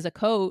you as a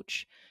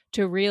coach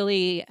to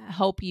really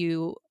help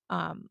you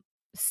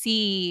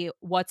see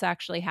what's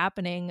actually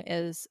happening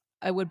is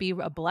it would be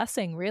a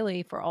blessing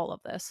really for all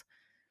of this.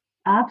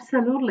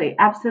 Absolutely,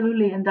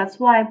 absolutely. And that's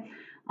why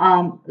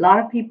a lot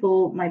of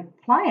people, my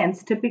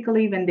clients,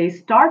 typically when they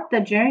start the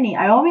journey,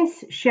 I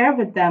always share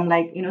with them,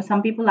 like,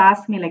 some people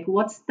ask me, like,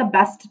 what's the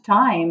best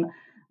time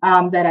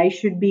that I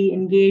should be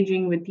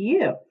engaging with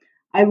you?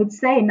 I would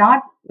say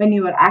not when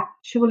you are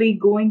actually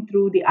going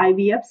through the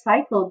IVF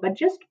cycle, but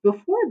just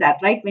before that,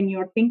 right? When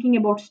you're thinking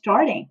about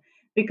starting,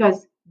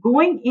 because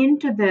going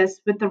into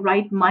this with the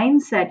right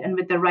mindset and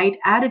with the right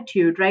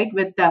attitude, right?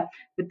 With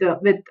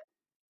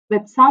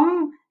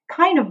some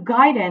kind of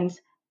guidance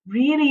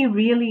really,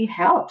 really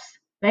helps,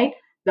 right?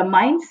 The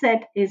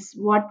mindset is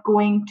what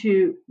going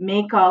to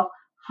make of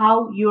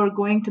how you're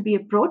going to be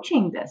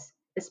approaching this,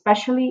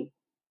 especially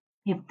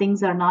if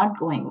things are not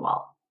going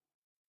well,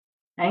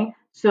 right?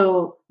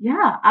 So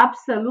yeah,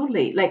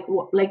 absolutely,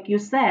 like you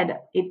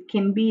said, it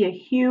can be a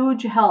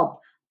huge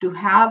help to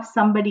have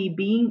somebody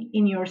being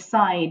in your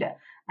side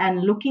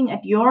and looking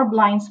at your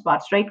blind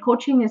spots, right?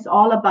 Coaching is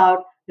all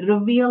about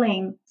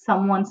revealing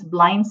someone's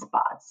blind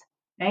spots,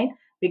 right?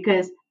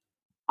 Because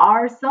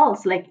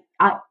ourselves, like,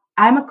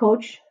 I'm a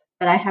coach,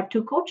 but I have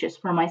two coaches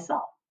for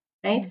myself,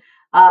 right? Mhm.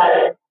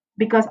 uh,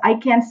 because I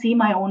can't see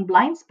my own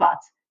blind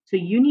spots. So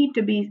you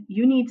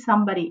need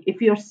somebody,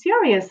 if you're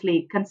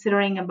seriously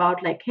considering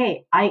about, like,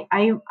 hey,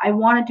 I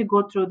wanted to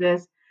go through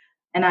this,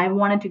 and I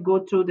wanted to go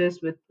through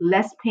this with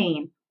less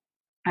pain,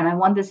 and I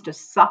want this to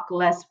suck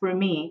less for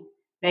me,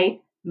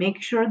 right?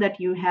 Make sure that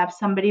you have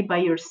somebody by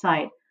your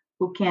side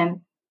who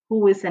can,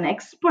 who is an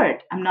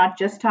expert. I'm not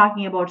just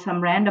talking about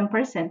some random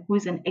person, who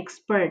is an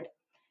expert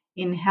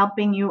in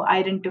helping you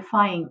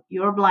identifying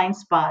your blind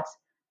spots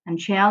and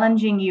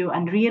challenging you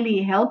and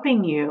really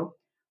helping you,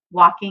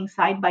 walking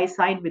side by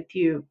side with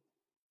you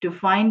to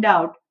find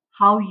out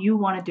how you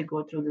wanted to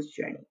go through this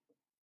journey.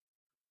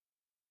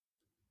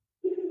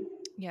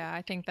 Yeah,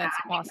 I think that's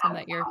awesome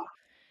that you're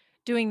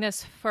doing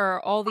this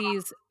for all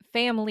these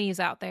families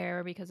out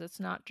there because it's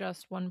not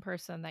just one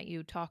person that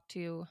you talk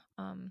to.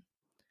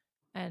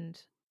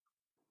 And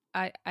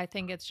I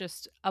think it's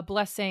just a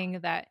blessing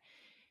that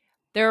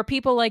there are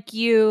people like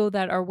you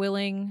that are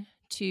willing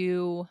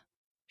to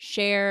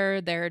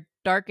share their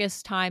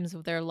darkest times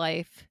of their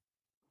life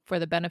for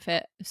the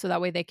benefit so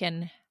that way they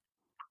can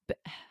b-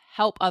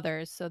 help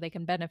others so they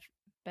can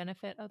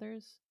benefit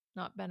others,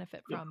 not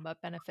benefit from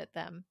but benefit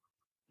them.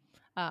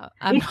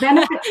 I'm It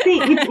benefits.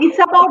 See, it's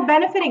about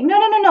benefiting. No,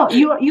 no, no, no.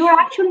 You are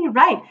actually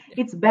right.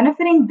 It's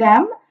benefiting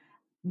them.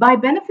 By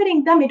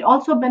benefiting them, it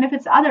also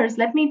benefits others.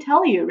 Let me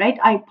tell you, right?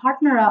 I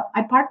partner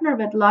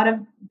with a lot of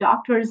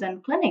doctors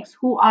and clinics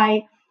who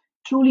I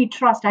truly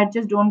trust. I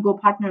just don't go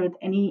partner with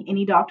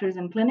any doctors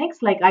and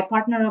clinics. Like, I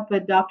partner up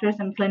with doctors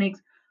and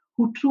clinics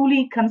who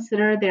truly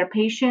consider their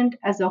patient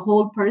as a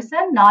whole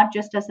person, not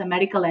just as a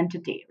medical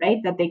entity,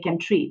 right? That they can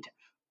treat.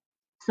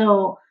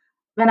 So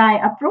when I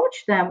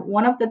approach them,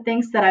 one of the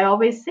things that I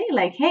always say,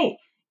 like, hey,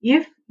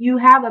 if you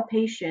have a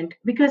patient,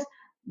 because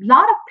a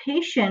lot of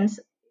patients,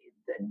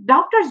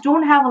 doctors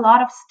don't have a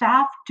lot of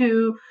staff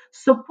to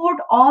support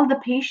all the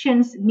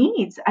patients'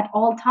 needs at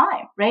all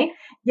time, right?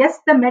 Yes,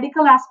 the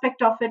medical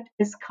aspect of it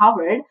is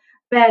covered,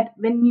 but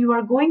when you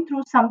are going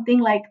through something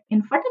like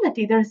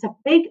infertility, there's a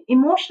big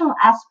emotional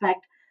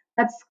aspect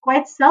that's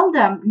quite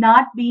seldom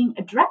not being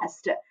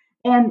addressed.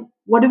 And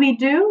what do we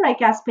do?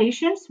 Like as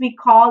patients, we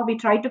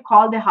try to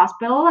call the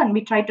hospital and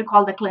we try to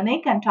call the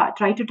clinic and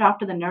try to talk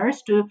to the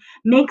nurse to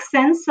make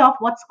sense of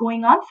what's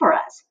going on for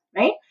us,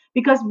 right?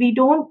 Because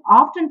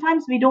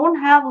oftentimes we don't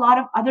have a lot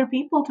of other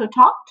people to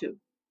talk to,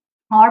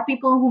 or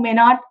people who may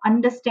not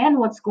understand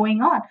what's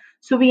going on.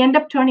 So we end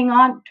up turning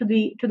on to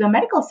the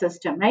medical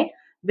system, right?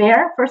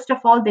 Where first of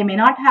all they may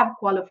not have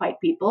qualified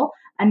people,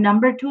 and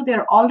number two,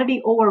 they're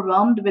already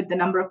overwhelmed with the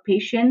number of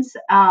patients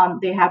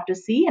they have to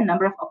see and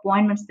number of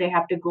appointments they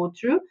have to go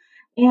through,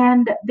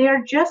 and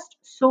they're just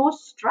so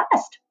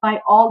stressed by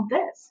all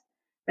this,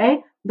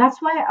 right?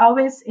 That's why I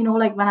always,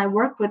 like when I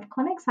work with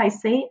clinics, I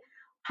say,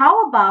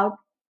 how about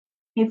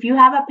if you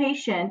have a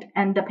patient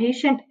and the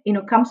patient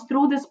comes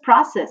through this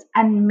process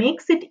and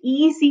makes it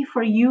easy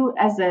for you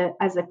as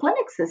a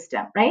clinic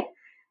system, right?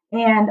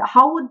 And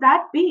how would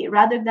that be,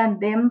 rather than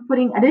them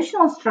putting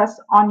additional stress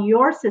on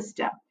your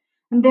system?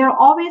 And they're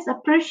always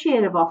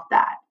appreciative of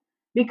that,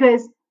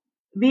 because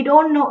we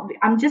don't know,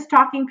 I'm just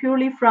talking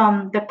purely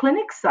from the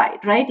clinic side,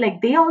 right? Like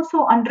they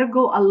also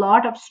undergo a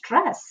lot of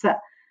stress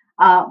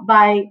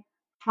by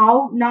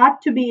how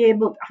not to be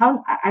able,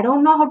 how I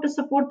don't know how to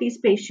support these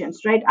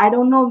patients, right? I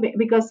don't know,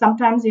 because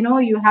sometimes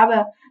you have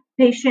a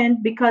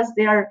patient, because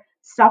their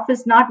stuff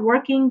is not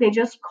working, they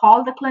just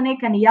call the clinic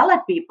and yell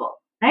at people,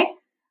 right?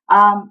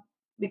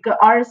 Because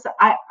ours,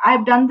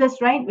 I've done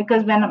this, right?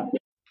 Because when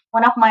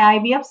one of my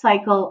IVF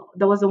cycle,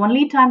 there was the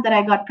only time that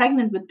I got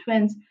pregnant with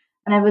twins,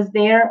 and I was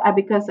there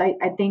because I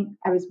think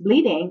I was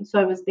bleeding, so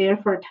I was there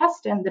for a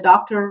test, and the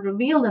doctor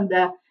revealed in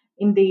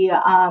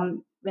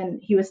the when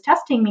he was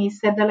testing me, he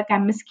said that like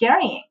I'm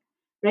miscarrying,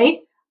 right?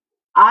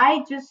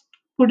 I just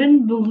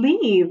couldn't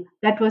believe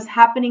that was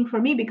happening for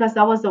me, because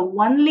that was the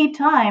only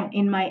time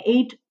in my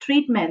 8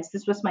 treatments,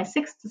 this was my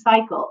 6th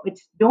cycle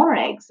with donor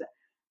eggs,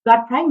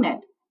 got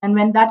pregnant. And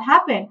when that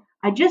happened,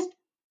 I just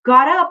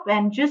got up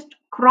and just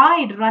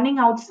cried running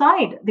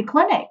outside the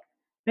clinic,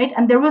 right?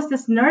 And there was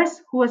this nurse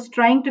who was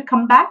trying to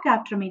come back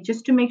after me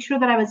just to make sure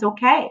that I was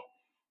okay,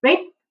 right?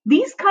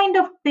 These kind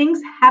of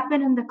things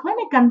happen in the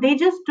clinic, and they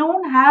just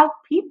don't have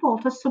people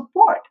to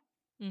support,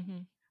 Mm-hmm.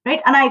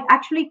 right? And I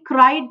actually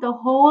cried the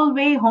whole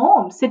way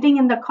home, sitting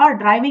in the car,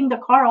 driving the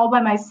car all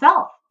by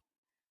myself.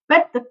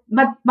 But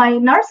my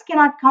nurse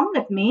cannot come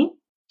with me.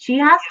 She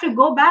has to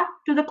go back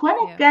to the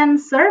clinic Yeah. and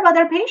serve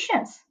other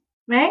patients,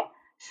 right?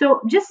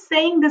 So just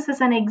saying this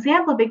as an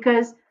example,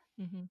 because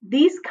Mm-hmm.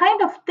 these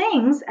kind of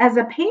things, as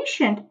a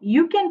patient,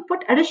 you can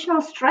put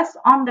additional stress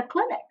on the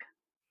clinic,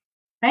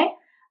 right?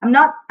 I'm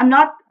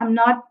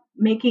not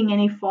making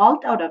any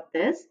fault out of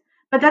this,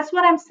 but that's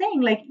what I'm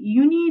saying. Like,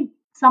 you need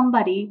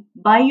somebody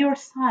by your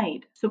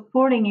side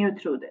supporting you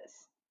through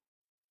this,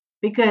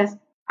 because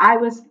I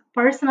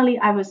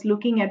was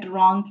looking at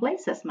wrong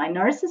places. My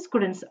nurses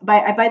couldn't.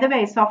 By the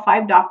way, I saw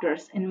 5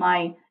 doctors in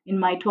my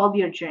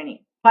 12-year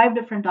journey. 5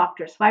 different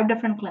doctors, 5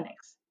 different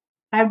clinics,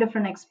 5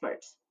 different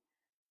experts.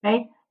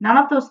 Right? None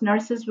of those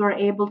nurses were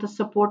able to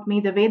support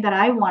me the way that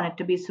I wanted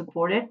to be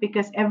supported,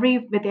 because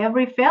with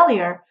every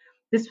failure,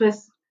 this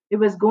was it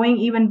was going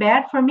even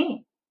bad for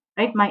me.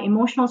 Right? My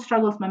emotional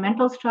struggles, my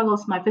mental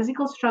struggles, my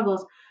physical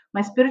struggles,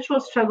 my spiritual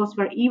struggles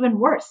were even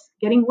worse,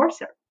 getting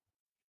worse,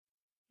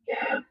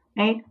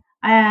 right?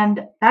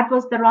 And that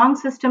was the wrong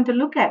system to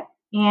look at.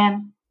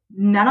 And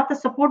none of the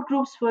support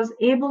groups was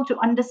able to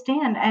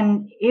understand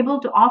and able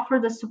to offer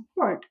the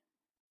support,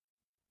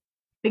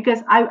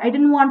 because I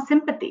didn't want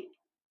sympathy,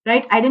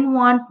 right? I didn't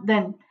want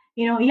then,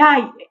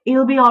 yeah,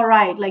 it'll be all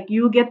right. Like,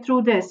 you get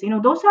through this.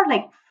 Those are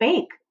like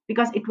fake,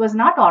 because it was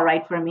not all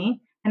right for me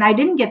and I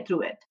didn't get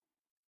through it,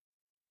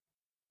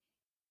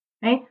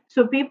 right?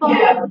 So people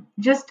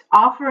just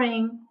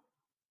offering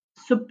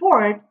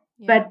support,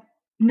 Yeah. but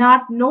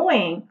not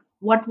knowing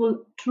what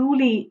will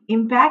truly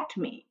impact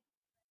me,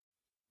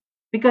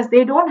 because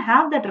they don't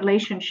have that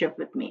relationship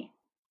with me,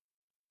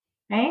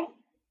 right?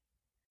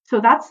 So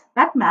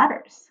that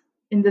matters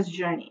in this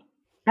journey.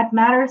 That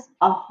matters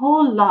a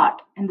whole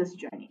lot in this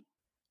journey.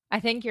 I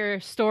think your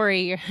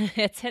story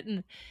it's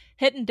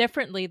hitting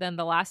differently than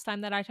the last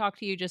time that I talked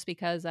to you, just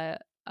because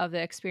of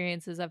the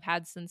experiences I've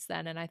had since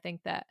then. And I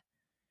think that,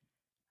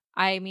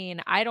 I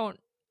mean, I don't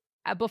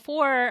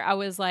before I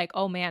was like,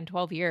 oh man,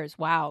 12 years.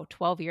 Wow,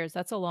 12 years.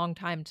 That's a long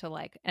time to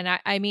like, and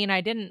I mean,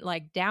 I didn't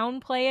like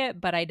downplay it,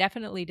 but I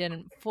definitely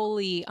didn't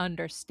fully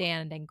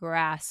understand and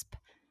grasp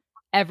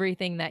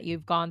everything that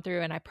you've gone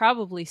through. And I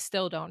probably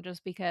still don't,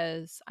 just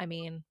because, I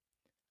mean,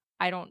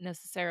 I don't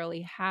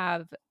necessarily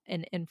have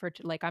an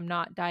infertile, like I'm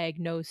not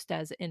diagnosed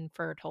as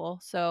infertile.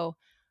 So,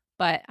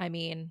 but I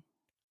mean,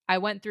 I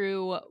went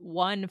through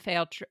one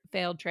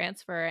failed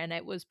transfer, and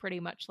it was pretty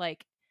much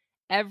like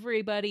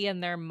everybody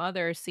and their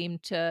mother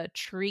seemed to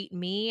treat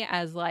me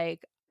as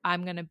like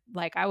I'm going to,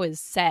 like I was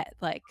set,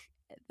 like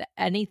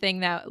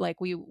anything that like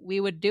we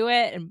would do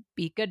it and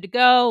be good to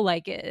go.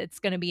 Like it's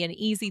going to be an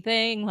easy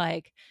thing.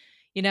 Like,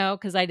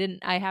 because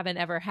I haven't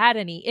ever had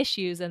any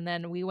issues. And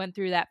then we went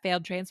through that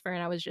failed transfer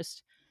and I was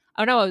just,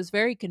 I don't know, I was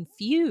very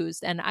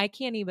confused. And I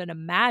can't even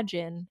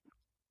imagine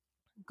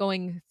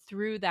going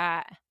through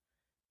that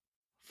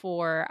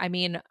for, I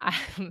mean,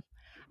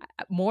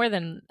 more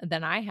than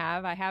I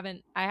have. I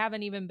haven't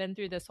even been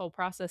through this whole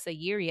process a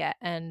year yet.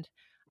 And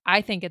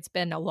I think it's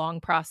been a long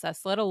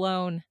process, let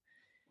alone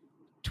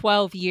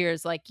 12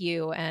 years like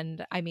you.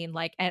 And I mean,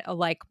 like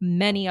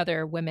many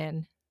other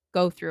women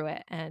go through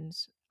it. And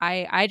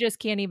I just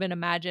can't even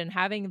imagine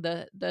having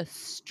the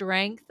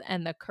strength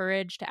and the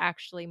courage to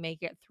actually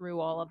make it through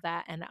all of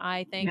that. And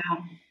Yeah.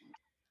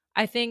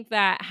 I think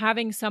that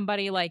having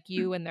somebody like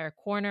you in their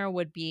corner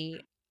would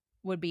be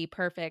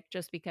perfect,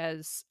 just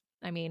because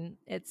I mean,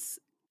 it's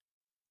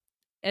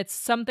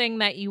something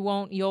that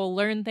you'll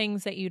learn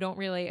things that you don't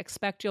really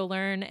expect you'll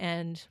learn,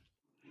 and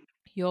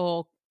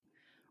you'll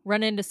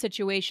run into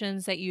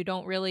situations that you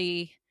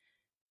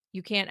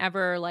can't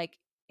ever like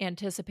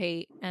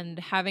anticipate, and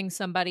having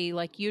somebody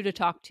like you to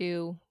talk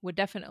to would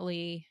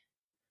definitely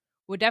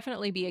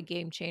be a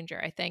game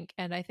changer, I think.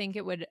 And I think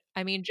it would,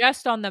 I mean,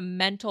 just on the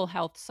mental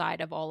health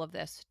side of all of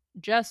this,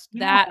 just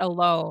Yeah, that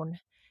alone,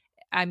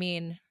 I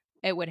mean,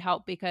 it would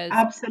help because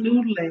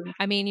absolutely.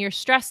 I mean, your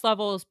stress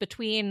levels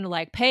between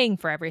like paying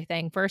for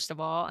everything, first of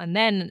all, and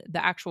then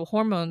the actual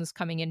hormones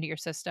coming into your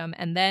system,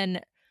 and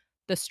then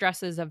the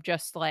stresses of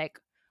just like,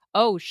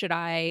 oh,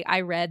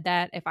 I read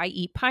that if I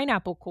eat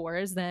pineapple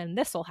cores, then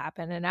this will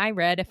happen. And I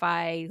read if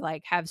I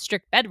like have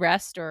strict bed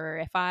rest, or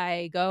if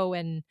I go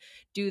and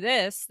do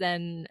this,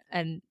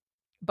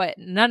 but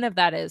none of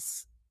that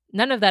is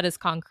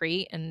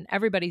concrete, and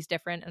everybody's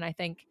different. And I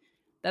think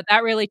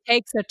that really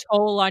takes a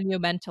toll on you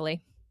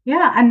mentally.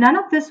 Yeah, and none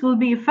of this will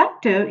be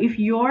effective if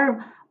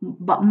your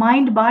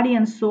mind, body,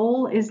 and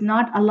soul is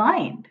not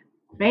aligned,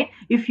 right?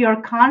 If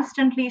you're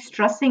constantly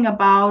stressing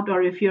about,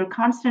 or if you're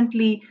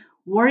constantly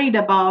worried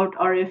about,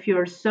 or if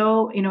you're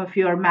so, if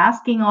you're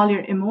masking all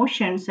your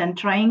emotions and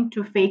trying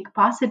to fake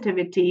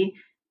positivity,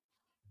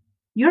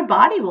 your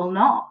body will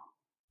know,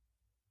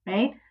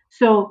 right?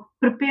 So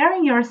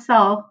preparing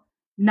yourself,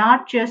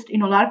 not just, a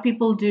lot of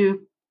people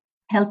do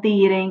healthy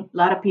eating, a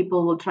lot of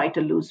people will try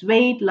to lose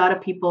weight, a lot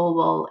of people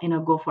will,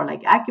 go for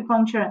like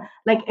acupuncture,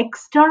 like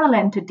external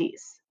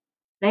entities,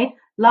 right?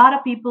 A lot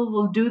of people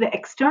will do the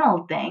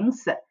external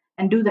things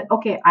and do the,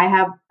 okay, I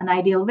have an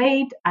ideal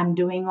weight, I'm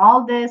doing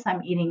all this,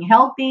 I'm eating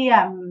healthy,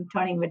 I'm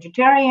turning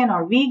vegetarian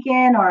or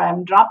vegan, or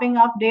I'm dropping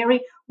off dairy,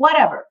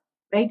 whatever,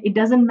 right? It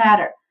doesn't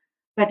matter.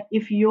 But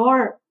if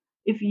your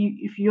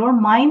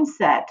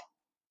mindset,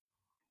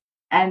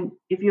 and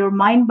if your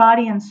mind,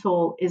 body, and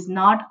soul is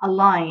not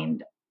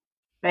aligned,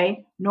 right?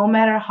 No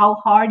matter how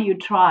hard you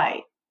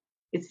try,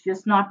 it's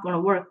just not going to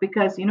work,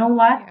 because you know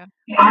what?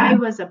 Yeah. I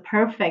was a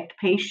perfect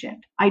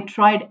patient. I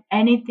tried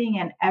anything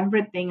and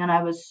everything, and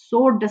I was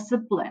so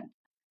disciplined.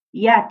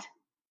 Yet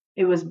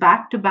it was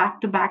back to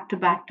back to back to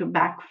back to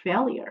back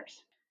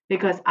failures,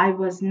 because I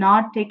was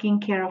not taking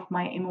care of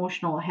my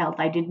emotional health.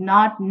 I did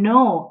not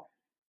know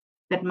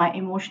that my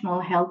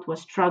emotional health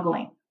was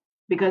struggling.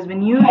 Because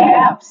when you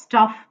have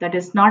stuff that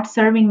is not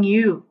serving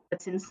you,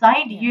 that's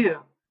inside Yeah. you,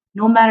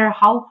 no matter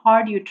how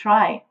hard you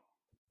try,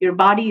 your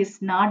body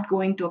is not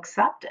going to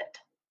accept it.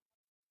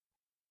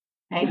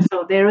 Right?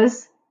 So there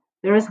is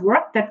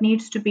work that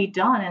needs to be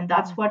done, and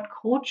that's Mhm. what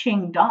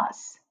coaching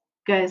does.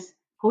 Because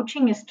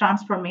coaching is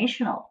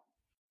transformational.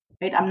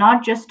 Right? I'm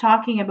not just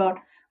talking about,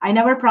 I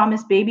never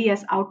promised baby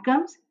as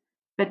outcomes,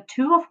 but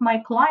two of my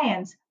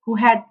clients who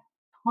had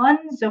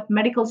tons of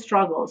medical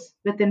struggles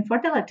with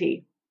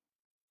infertility,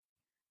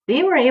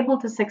 they were able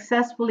to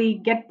successfully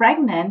get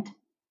pregnant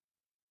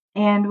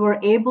and were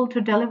able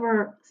to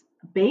deliver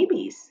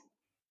babies,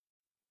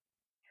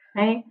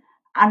 right?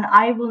 And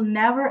I will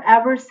never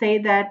ever say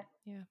that,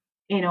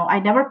 Yeah. I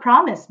never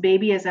promised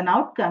baby as an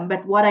outcome,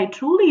 but what I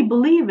truly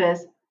believe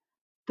is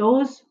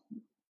those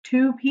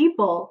two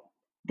people,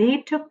 they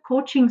took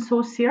coaching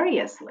so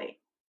seriously.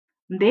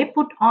 They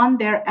put on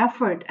their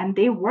effort and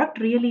they worked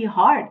really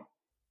hard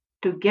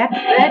to get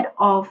rid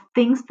of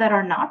things that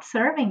are not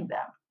serving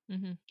them.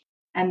 Mhm.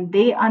 And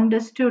they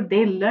understood,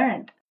 they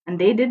learned, and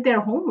they did their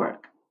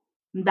homework.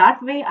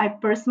 That way, I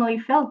personally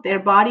felt their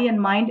body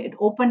and mind, it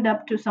opened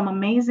up to some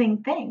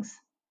amazing things.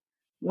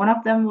 One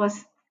of them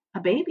was a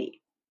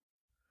baby.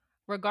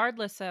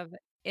 Regardless of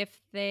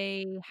if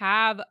they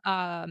have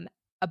a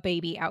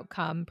baby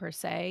outcome per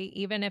se,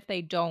 even if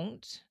they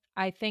don't,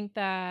 I think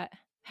that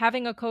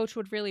having a coach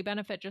would really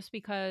benefit, just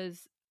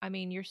because I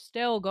mean, you're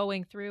still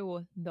going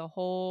through the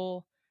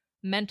whole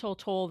mental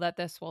toll that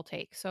this will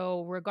take.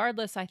 So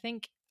regardless, I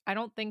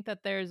don't think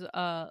that there's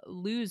a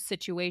lose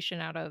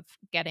situation out of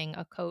getting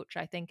a coach.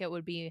 I think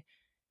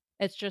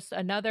it's just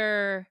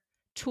another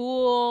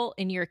tool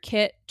in your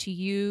kit to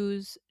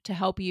use to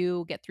help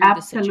you get through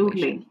the situation.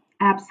 Absolutely.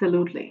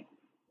 Absolutely.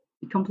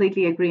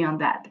 Completely agree on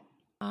that.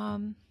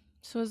 Um,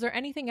 so is there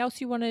anything else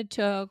you wanted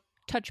to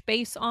touch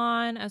base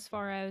on as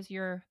far as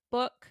your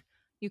book?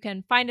 You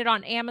can find it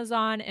on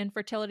Amazon.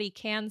 Infertility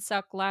Can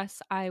Suck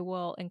Less. I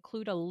will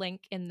include a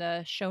link in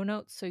the show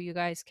notes so you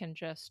guys can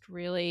just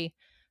really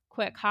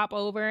quick hop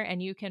over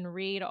and you can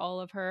read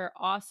all of her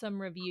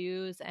awesome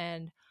reviews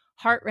and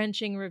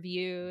heart-wrenching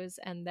reviews,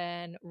 and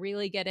then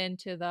really get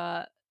into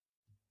the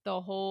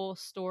whole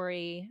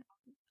story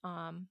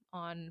on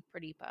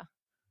Pradeepa.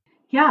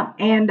 Yeah,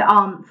 and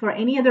for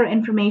any other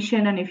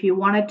information, and if you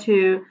wanted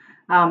to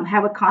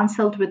have a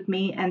consult with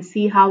me and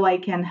see how I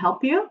can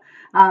help you,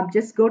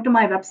 just go to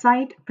my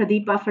website,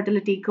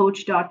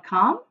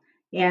 pradeepafertilitycoach.com,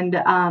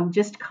 and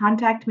just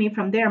contact me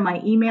from there. My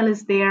email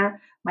is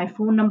there, my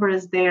phone number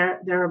is there.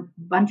 There are a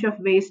bunch of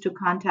ways to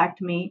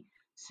contact me.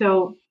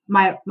 So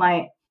my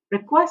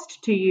request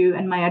to you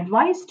and my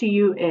advice to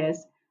you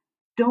is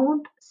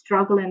don't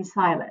struggle in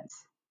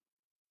silence.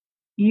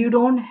 You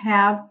don't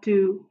have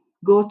to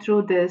go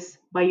through this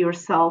by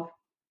yourself,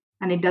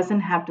 and it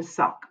doesn't have to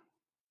suck.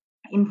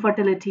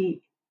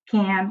 Infertility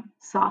can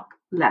suck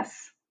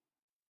less.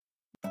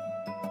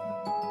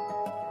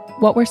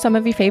 What were some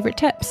of your favorite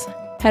tips?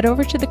 Head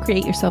over to the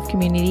Create Yourself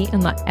community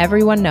and let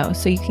everyone know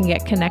so you can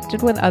get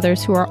connected with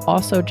others who are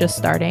also just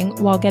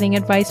starting while getting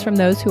advice from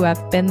those who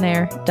have been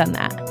there, done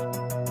that.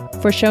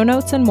 For show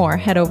notes and more,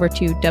 head over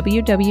to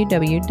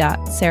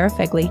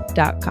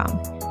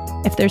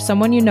www.sarahfegley.com. If there's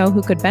someone you know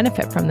who could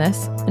benefit from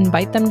this,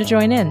 invite them to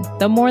join in.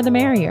 The more the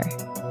merrier.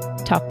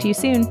 Talk to you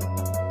soon.